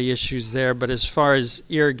quality issues there, but as far as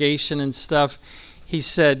irrigation and stuff, he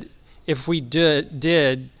said if we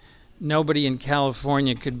did, nobody in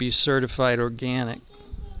California could be certified organic.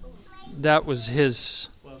 That was his.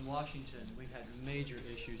 Well, in Washington, we've had major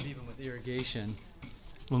issues, even with irrigation.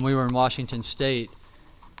 When we were in Washington State,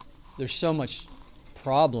 there's so much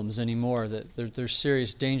problems anymore that there's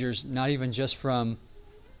serious dangers, not even just from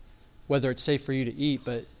whether it's safe for you to eat,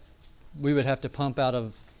 but we would have to pump out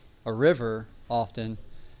of a river often,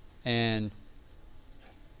 and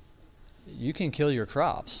you can kill your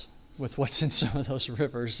crops with what's in some of those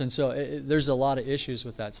rivers. And so there's a lot of issues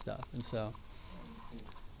with that stuff. And so,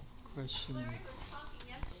 Question.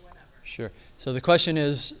 Sure. So the question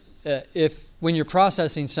is, if when you're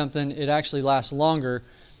processing something, it actually lasts longer.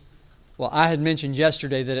 Well, I had mentioned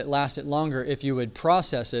yesterday that it lasted longer if you would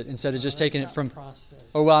process it instead of just taking it from.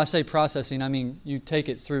 Oh, well, I say processing. I mean you take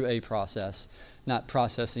it through a process, not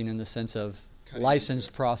processing in the sense of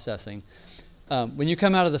licensed processing. When you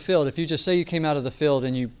come out of the field, if you just say you came out of the field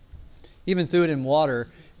and you even threw it in water,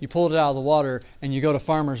 you pulled it out of the water and you go to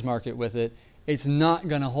farmer's market with it, it's not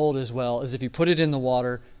going to hold as well as if you put it in the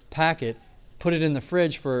water, pack it, put it in the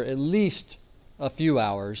fridge for at least a few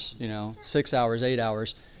hours, 6 hours, 8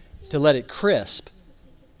 hours, to let it crisp.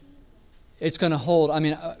 It's going to hold. I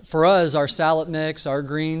mean, for us, our salad mix, our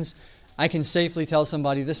greens, I can safely tell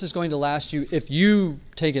somebody this is going to last you, if you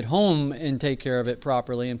take it home and take care of it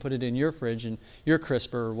properly and put it in your fridge and your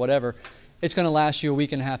crisper or whatever, it's going to last you a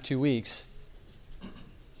week and a half, 2 weeks.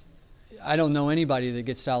 I don't know anybody that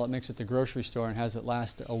gets salad mix at the grocery store and has it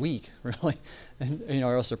last a week, really, and,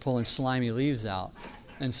 or else they're pulling slimy leaves out.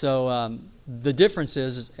 And so the difference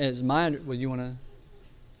is my. Well, you want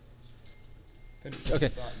to?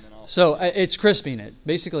 Okay, so it's crisping it.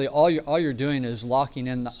 Basically, all you're doing is locking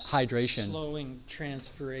in the hydration. Slowing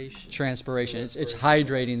transpiration. It's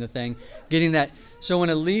hydrating the thing, getting that. So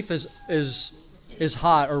when a leaf is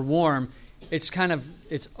hot or warm, it's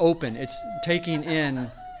open. It's taking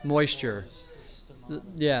in moisture.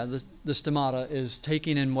 The stomata is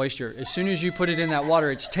taking in moisture. As soon as you put it in that water,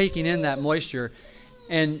 it's taking in that moisture.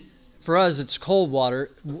 And for us, it's cold water.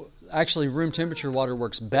 Actually, room temperature water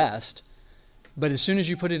works best. But as soon as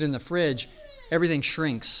you put it in the fridge, everything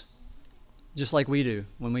shrinks, just like we do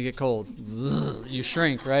when we get cold. You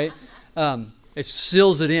shrink, right? It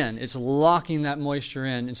seals it in. It's locking that moisture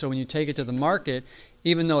in. And so when you take it to the market,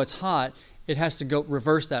 even though it's hot, it has to go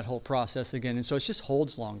reverse that whole process again. And so it just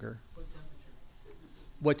holds longer.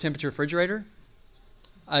 What temperature refrigerator?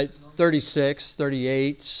 36,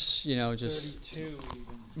 38, just... 32 even.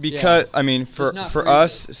 Because, Yeah. For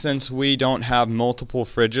us, since we don't have multiple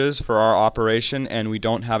fridges for our operation and we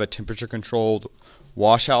don't have a temperature-controlled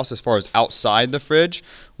wash house as far as outside the fridge,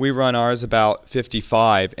 we run ours about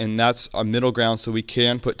 55, and that's a middle ground, so we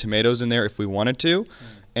can put tomatoes in there if we wanted to.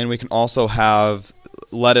 and we can also have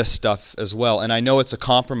lettuce stuff as well. And I know it's a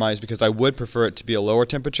compromise because I would prefer it to be a lower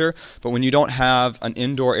temperature, but when you don't have an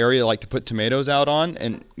indoor area like to put tomatoes out on,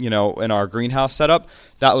 and in our greenhouse setup,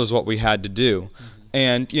 that was what we had to do.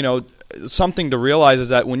 And something to realize is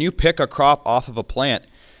that when you pick a crop off of a plant,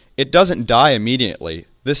 it doesn't die immediately.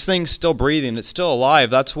 This thing's still breathing. It's still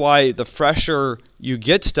alive. That's why the fresher you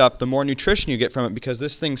get stuff, the more nutrition you get from it, because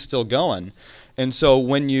this thing's still going. And so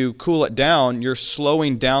when you cool it down, you're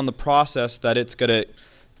slowing down the process that it's going to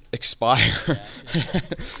expire.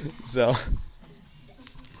 So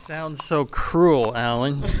Sounds so cruel,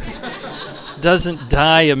 Alan. Doesn't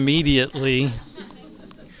die immediately.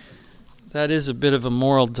 That is a bit of a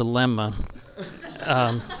moral dilemma.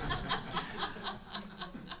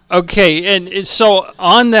 Okay, and so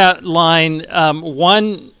on that line,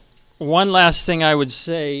 one last thing I would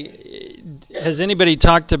say, has anybody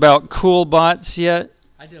talked about cool bots yet?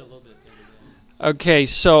 I did a little bit. Okay,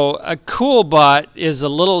 so a cool bot is a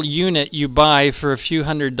little unit you buy for a few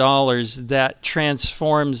 $100s that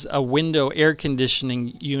transforms a window air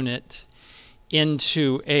conditioning unit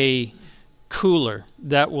into a cooler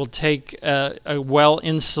that will take a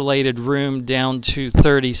well-insulated room down to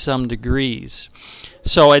 30-some degrees.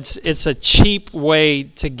 So it's a cheap way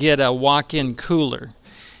to get a walk-in cooler.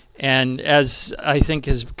 And as I think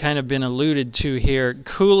has kind of been alluded to here,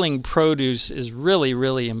 cooling produce is really,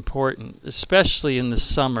 really important, especially in the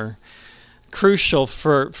summer. Crucial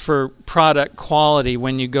for product quality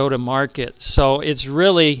when you go to market. So it's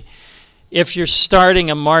really, if you're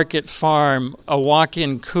starting a market farm, a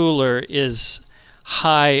walk-in cooler is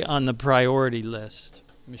high on the priority list.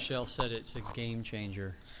 Michelle said it's a game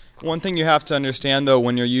changer. one thing you have to understand, though,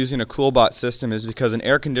 when you're using a CoolBot system is because an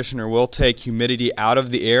air conditioner will take humidity out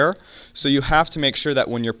of the air. So you have to make sure that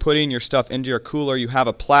when you're putting your stuff into your cooler, you have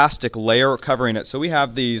a plastic layer covering it. So we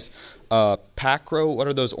have these Pacro, what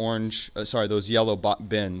are those orange, those yellow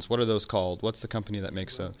bins? What are those called? What's the company that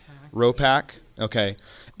makes those? Ropack? Okay.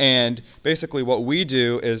 And basically what we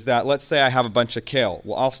do is that, let's say I have a bunch of kale.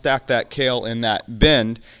 Well, I'll stack that kale in that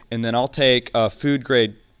bin, and then I'll take a food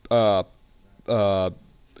grade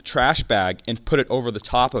trash bag and put it over the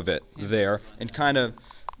top of it there, and kind of,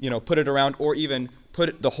 put it around, or even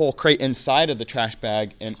put the whole crate inside of the trash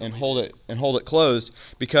bag and hold it closed,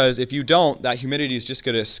 because if you don't, that humidity is just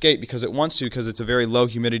going to escape because it wants to, because it's a very low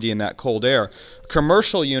humidity in that cold air.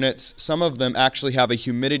 Commercial units, some of them actually have a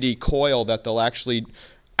humidity coil that they'll actually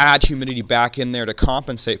add humidity back in there to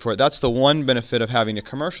compensate for it. That's the one benefit of having a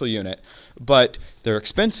commercial unit, but they're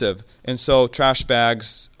expensive. And so trash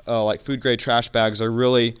bags, like food grade trash bags, are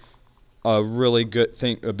really a really good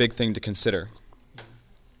thing, a big thing to consider.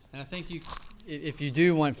 And I think if you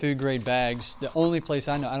do want food grade bags, the only place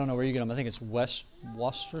I don't know where you get them. I think it's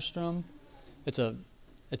Westerstrom.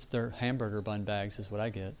 It's their hamburger bun bags is what I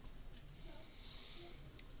get.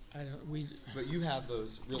 But you have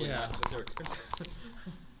those really nice, but they're expensive.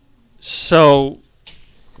 So,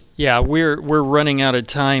 yeah, we're running out of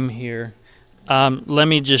time here. Let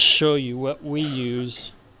me just show you what we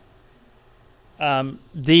use.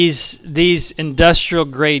 These industrial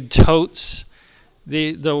grade totes,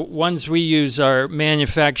 the ones we use are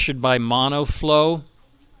manufactured by Monoflow,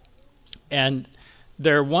 and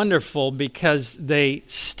they're wonderful because they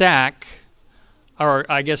stack.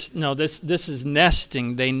 Or I guess no, this is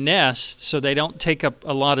nesting. They nest, so they don't take up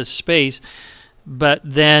a lot of space, but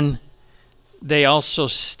then they also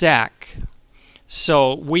stack.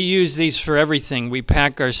 So we use these for everything. We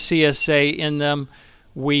pack our CSA in them.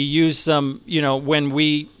 We use them, when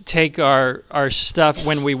we take our stuff,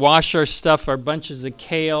 when we wash our stuff, our bunches of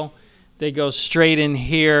kale, they go straight in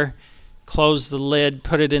here, close the lid,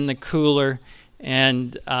 put it in the cooler,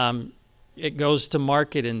 and it goes to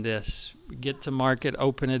market in this. We get to market,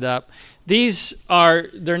 open it up.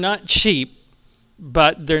 They're not cheap,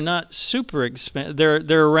 but they're not super expensive.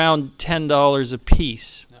 They're around $10 a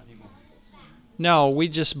piece. Not anymore. No, we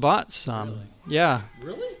just bought some. Really? Yeah.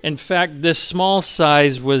 Really? In fact, this small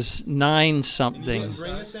size was 9 something. You didn't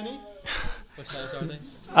bring us any? What size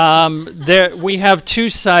are they? We have 2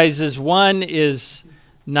 sizes. One is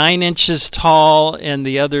 9 inches tall, and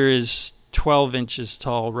the other is 12 inches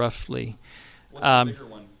tall, roughly. What's the bigger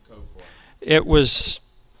one go for? It was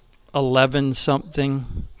 11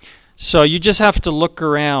 something. So you just have to look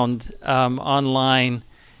around online.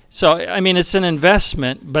 So it's an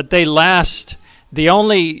investment, but they last. The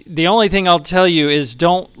only thing I'll tell you is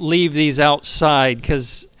don't leave these outside,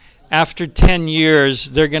 because after 10 years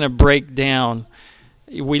they're going to break down.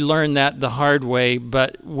 We learned that the hard way,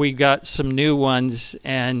 but we got some new ones,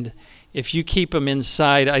 and if you keep them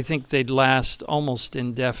inside, I think they'd last almost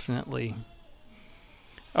indefinitely.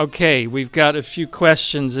 Okay, we've got a few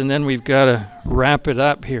questions, and then we've got to wrap it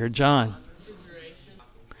up here. John.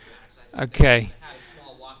 Okay.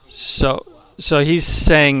 So he's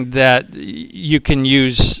saying that you can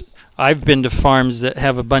use. I've been to farms that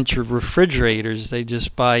have a bunch of refrigerators. They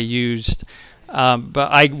just buy used. But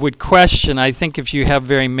I would question. I think if you have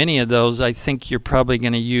very many of those, I think you're probably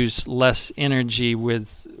going to use less energy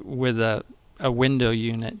with a window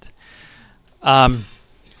unit.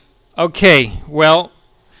 Okay. Well,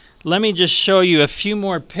 let me just show you a few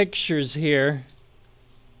more pictures here.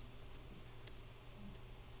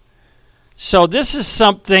 So this is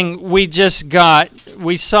something we just got.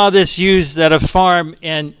 We saw this used at a farm,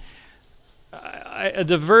 and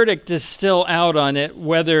the verdict is still out on it.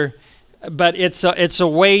 But it's a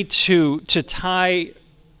way to tie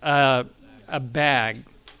a bag,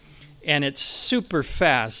 and it's super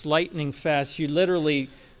fast, lightning fast. You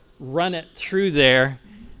literally run it through this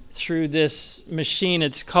machine.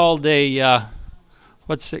 It's called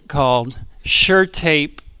what's it called? Sure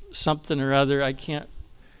tape, something or other. I can't.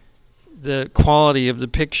 The quality of the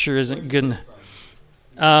picture isn't good.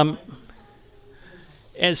 And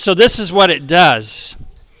so this is what it does.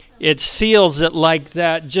 It seals it like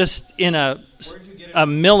that, just in a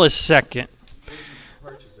millisecond.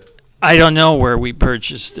 I don't know where we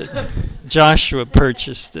purchased it. Joshua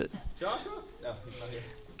purchased it. Joshua? No, he's not here.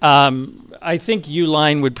 I think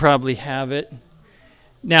Uline would probably have it.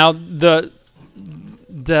 Now, the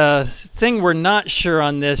thing we're not sure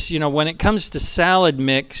on this, when it comes to salad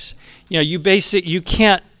mix, you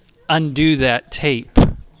can't undo that tape.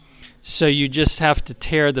 So you just have to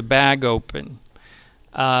tear the bag open.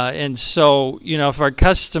 And so, if our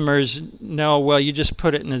customers know, well, you just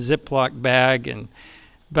put it in a Ziploc bag,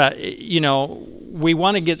 but we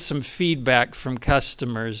want to get some feedback from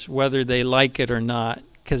customers, whether they like it or not,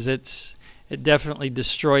 because it definitely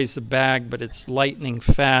destroys the bag, but it's lightning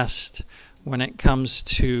fast when it comes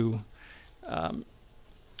to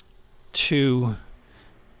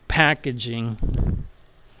packaging.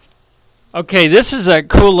 Okay, this is a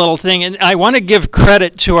cool little thing, and I want to give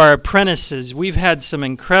credit to our apprentices. We've had some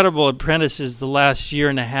incredible apprentices the last year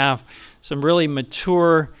and a half, some really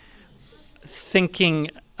mature,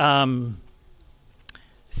 thinking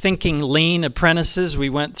lean apprentices. We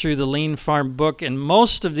went through the Lean Farm book, and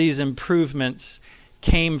most of these improvements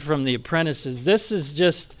came from the apprentices. This is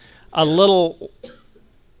just a little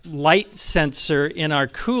light sensor in our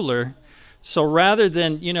cooler, so rather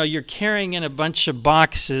than, you're carrying in a bunch of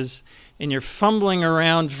boxes and you're fumbling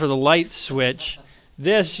around for the light switch,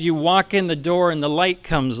 you walk in the door and the light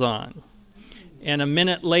comes on. And a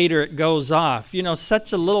minute later it goes off.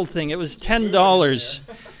 Such a little thing. It was $10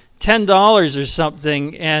 or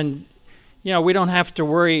something, and, we don't have to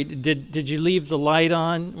worry, did you leave the light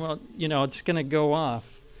on? Well, it's going to go off.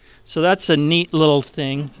 So that's a neat little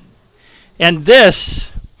thing. And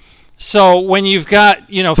so when you've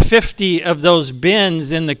got, 50 of those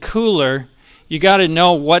bins in the cooler, you got to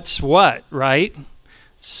know what's what, right?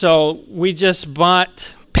 So we just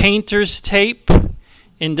bought painter's tape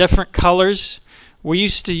in different colors. We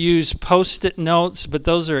used to use Post-it notes, but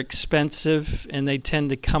those are expensive and they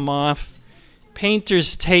tend to come off.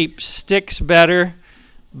 Painter's tape sticks better,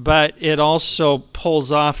 but it also pulls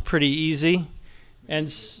off pretty easy. And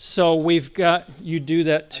so we've got, you do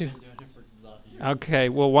that too. Okay,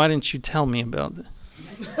 well, why didn't you tell me about it?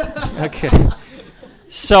 Okay.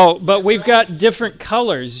 So, but we've got different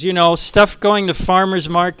colors, stuff going to farmer's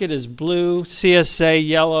market is blue, CSA,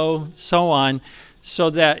 yellow, so on, so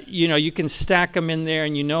that, you can stack them in there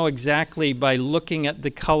and exactly by looking at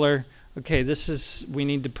the color, okay, we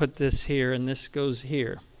need to put this here and this goes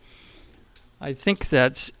here. I think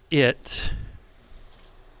that's it.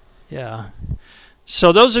 Yeah.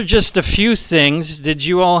 So those are just a few things. Did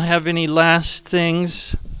you all have any last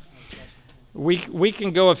things? We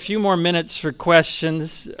can go a few more minutes for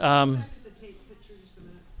questions.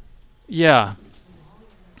 Yeah.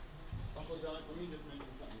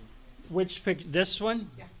 Which picture? This one?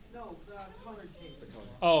 Yeah. No, the colored tape.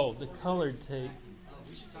 Oh, the colored tape.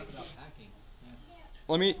 We should talk about packing.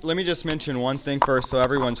 Let me just mention one thing first so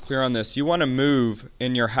everyone's clear on this. You want to move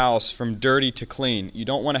in your house from dirty to clean. You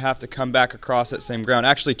don't want to have to come back across that same ground.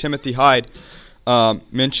 Actually, Timothy Hyde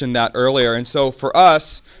mentioned that earlier. And so for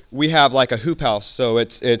us, we have like a hoop house. So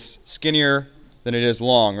it's skinnier than it is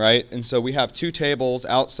long, right? And so we have 2 tables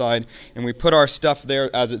outside, and we put our stuff there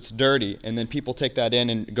as it's dirty, and then people take that in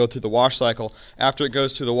and go through the wash cycle. After it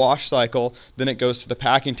goes through the wash cycle, then it goes to the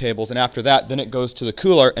packing tables, and after that, then it goes to the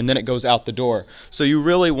cooler, and then it goes out the door. So you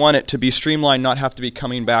really want it to be streamlined, not have to be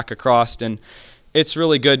coming back across, and it's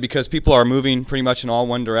really good because people are moving pretty much in all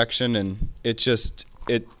one direction, and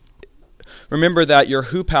remember that your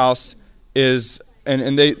hoop house is,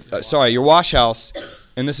 your wash house,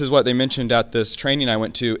 and this is what they mentioned at this training I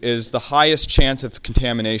went to, is the highest chance of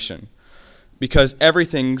contamination. Because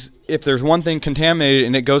if there's one thing contaminated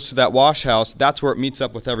and it goes to that wash house, that's where it meets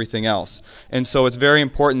up with everything else. And so it's very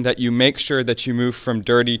important that you make sure that you move from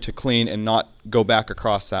dirty to clean and not go back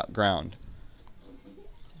across that ground.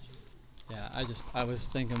 Yeah, I was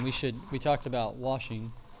thinking we talked about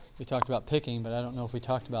washing, we talked about picking, but I don't know if we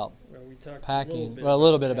talked about packing. A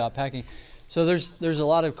little bit about packing. So there's a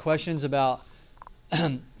lot of questions about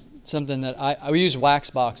something that we use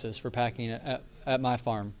wax boxes for packing at my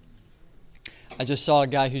farm. I just saw a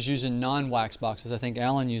guy who's using non-wax boxes. I think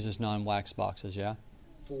Alan uses non-wax boxes, yeah?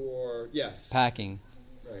 Yes. Packing.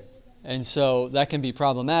 Right. And so that can be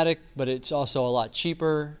problematic, but it's also a lot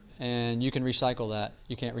cheaper, and you can recycle that.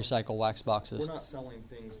 You can't recycle wax boxes. We're not selling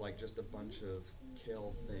things like just a bunch of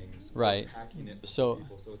kill things. Right. We're packing it So, for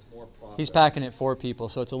people, so it's more process. He's packing it for people,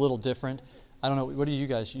 so it's a little different. I don't know, what do you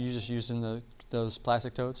guys, you just using those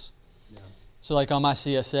plastic totes? Yeah. So like on my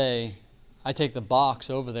CSA, I take the box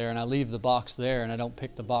over there and I leave the box there and I don't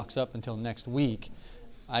pick the box up until next week.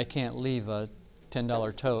 I can't leave a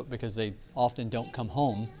 $10 tote because they often don't come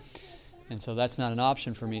home. And so that's not an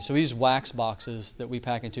option for me. So we use wax boxes that we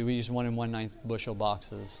pack into. We use 1 1/9 bushel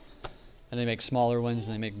boxes. And they make smaller ones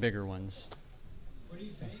and they make bigger ones. What are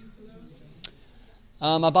you paying for those?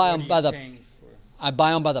 I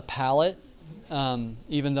buy them by the pallet,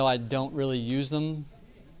 even though I don't really use them.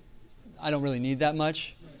 I don't really need that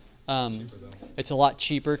much. It's a lot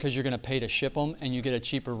cheaper because you're going to pay to ship them, and you get a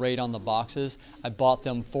cheaper rate on the boxes. I bought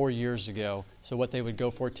them 4 years ago, so what they would go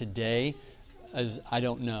for today is I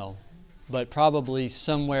don't know. But probably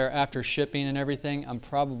somewhere after shipping and everything, I'm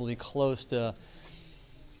probably close enough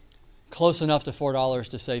to $4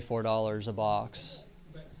 to say $4 a box.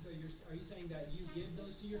 But so are you saying that you give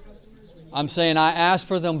those to your customers? I'm saying I ask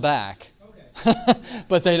for them back, Okay.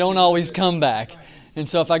 but they don't always come back. And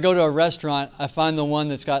so if I go to a restaurant, I find the one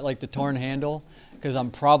that's got like the torn handle because I'm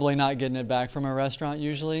probably not getting it back from a restaurant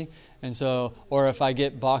usually. And so, or if I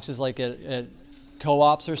get boxes like at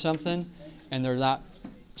co-ops or something and they're not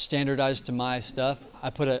standardized to my stuff,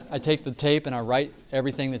 I take the tape and I write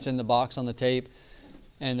everything that's in the box on the tape,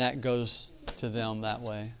 and that goes to them that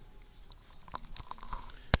way.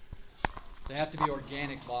 They have to be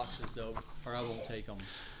organic boxes though, or I won't take them.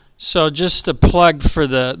 So just a plug for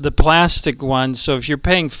the plastic ones. So if you're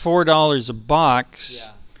paying $4 a box,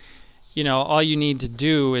 all you need to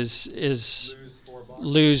do is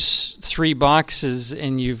lose 3 boxes,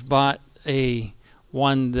 and you've bought a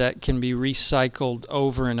one that can be recycled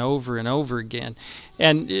over and over and over again.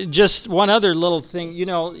 And just one other little thing,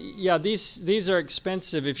 these are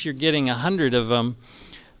expensive if you're getting 100 of them,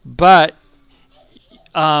 but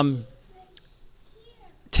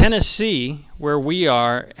Tennessee, where we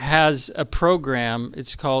are, has a program.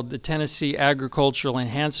 It's called the Tennessee Agricultural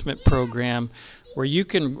Enhancement Program, where you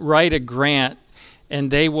can write a grant and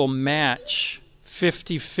they will match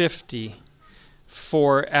 50-50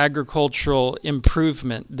 for agricultural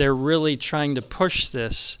improvement. They're really trying to push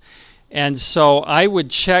this. And so I would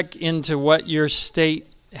check into what your state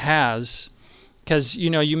has, because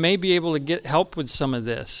you may be able to get help with some of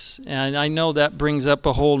this. And I know that brings up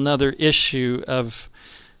a whole nother issue of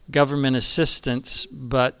government assistance,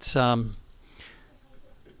 but I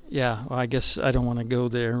guess I don't want to go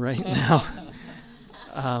there right now.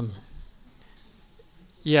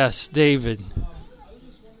 Yes, David.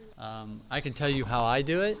 I can tell you how I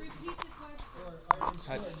do it.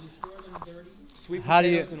 Sweet How do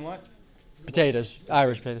you- potatoes and what? Potatoes,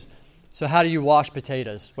 Irish potatoes. So how do you wash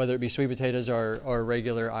potatoes, whether it be sweet potatoes or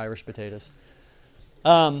regular Irish potatoes?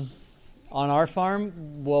 On our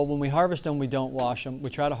farm, well, when we harvest them, we don't wash them. We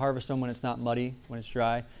try to harvest them when it's not muddy, when it's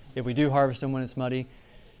dry. If we do harvest them when it's muddy,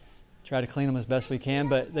 try to clean them as best we can.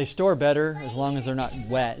 But they store better as long as they're not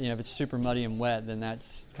wet. If it's super muddy and wet, then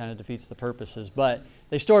that's kind of defeats the purposes. But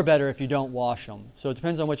they store better if you don't wash them. So it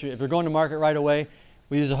depends on if you're going to market right away,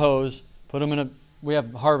 we use a hose, put them in we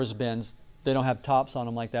have harvest bins. They don't have tops on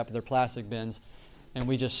them like that, but they're plastic bins. And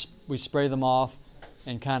we spray them off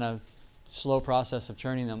and kind of slow process of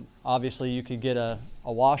churning them. Obviously, you could get a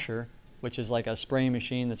washer, which is like a spraying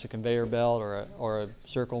machine that's a conveyor belt or a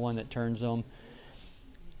circle one that turns them.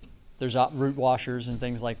 There's root washers and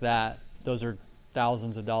things like that. Those are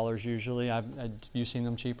thousands of dollars usually. You've seen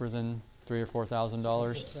them cheaper than $3,000 or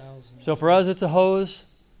 $4,000. So for us, it's a hose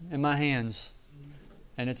in my hands,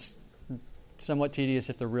 and it's somewhat tedious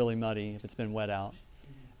if they're really muddy, if it's been wet out.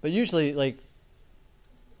 But usually,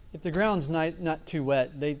 if the ground's not too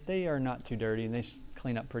wet, they are not too dirty, and they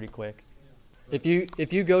clean up pretty quick. If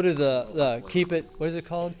you go to the keep it, what is it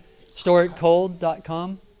called?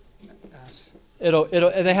 storeitcold.com.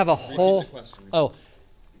 They have a whole. Oh,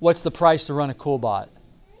 what's the price to run a CoolBot?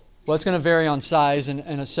 Well, it's going to vary on size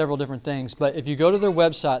and several different things. But if you go to their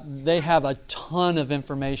website, they have a ton of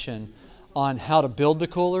information on how to build the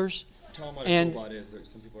coolers. Tell them what And- a CoolBot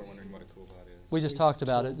is. Some people are wondering what a CoolBot is. We just talked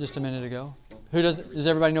about it just a minute ago. Does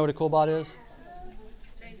everybody know what a CoolBot is?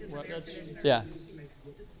 Well, that's Yeah.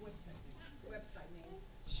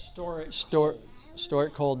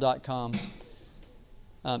 storeitcold.com.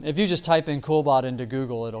 If you just type in CoolBot into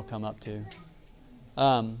Google, it'll come up too.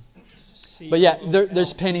 But yeah,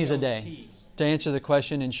 there's pennies a day. To answer the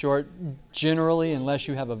question in short, generally, unless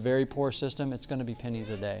you have a very poor system, it's going to be pennies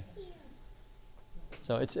a day.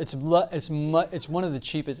 So it's one of the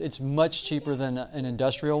cheapest. It's much cheaper than an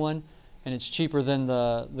industrial one, and it's cheaper than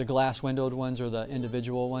the glass windowed ones or the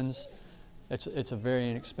individual ones. It's a very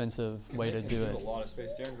inexpensive way to do it. A lot of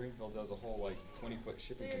space. Darren Greenfield does a whole 20-foot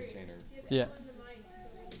shipping container. Yeah.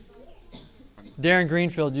 Darren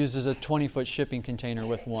Greenfield uses a 20-foot shipping container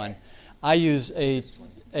with one. I use a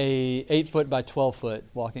 8-foot by 12-foot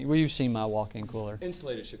walking. Well, you've seen my walk-in cooler.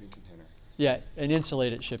 Insulated shipping container. Yeah, an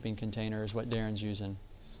insulated shipping container is what Darren's using.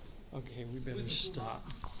 okay. We better stop.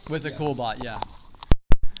 With a CoolBot, yeah.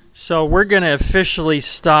 So we're going to officially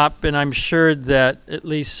stop, and I'm sure that at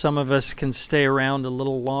least some of us can stay around a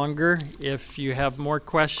little longer if you have more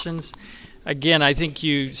questions. Again, I think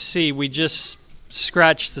you see we just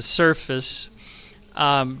scratched the surface,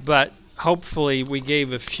 but hopefully we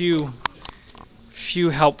gave a few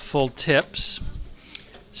helpful tips.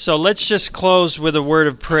 So let's just close with a word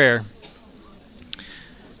of prayer.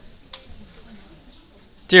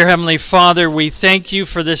 Dear Heavenly Father, we thank you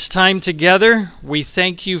for this time together. We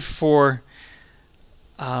thank you for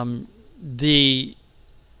the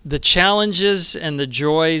challenges and the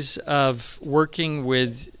joys of working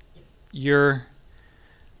with your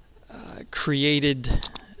created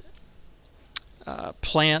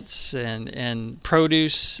plants and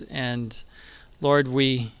produce. And Lord,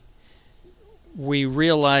 we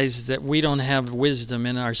realize that we don't have wisdom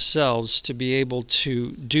in ourselves to be able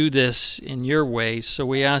to do this in your way. So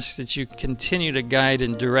we ask that you continue to guide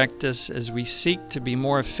and direct us as we seek to be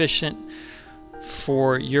more efficient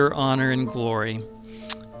for your honor and glory.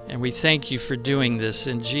 And we thank you for doing this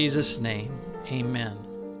in Jesus' name. Amen.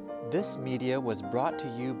 This media was brought to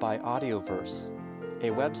you by Audioverse, a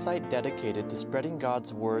website dedicated to spreading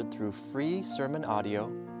God's Word through free sermon audio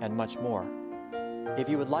and much more. If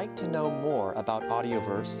you would like to know more about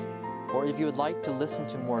Audioverse, or if you would like to listen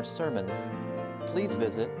to more sermons, please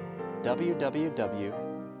visit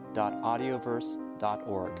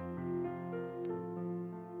www.audioverse.org.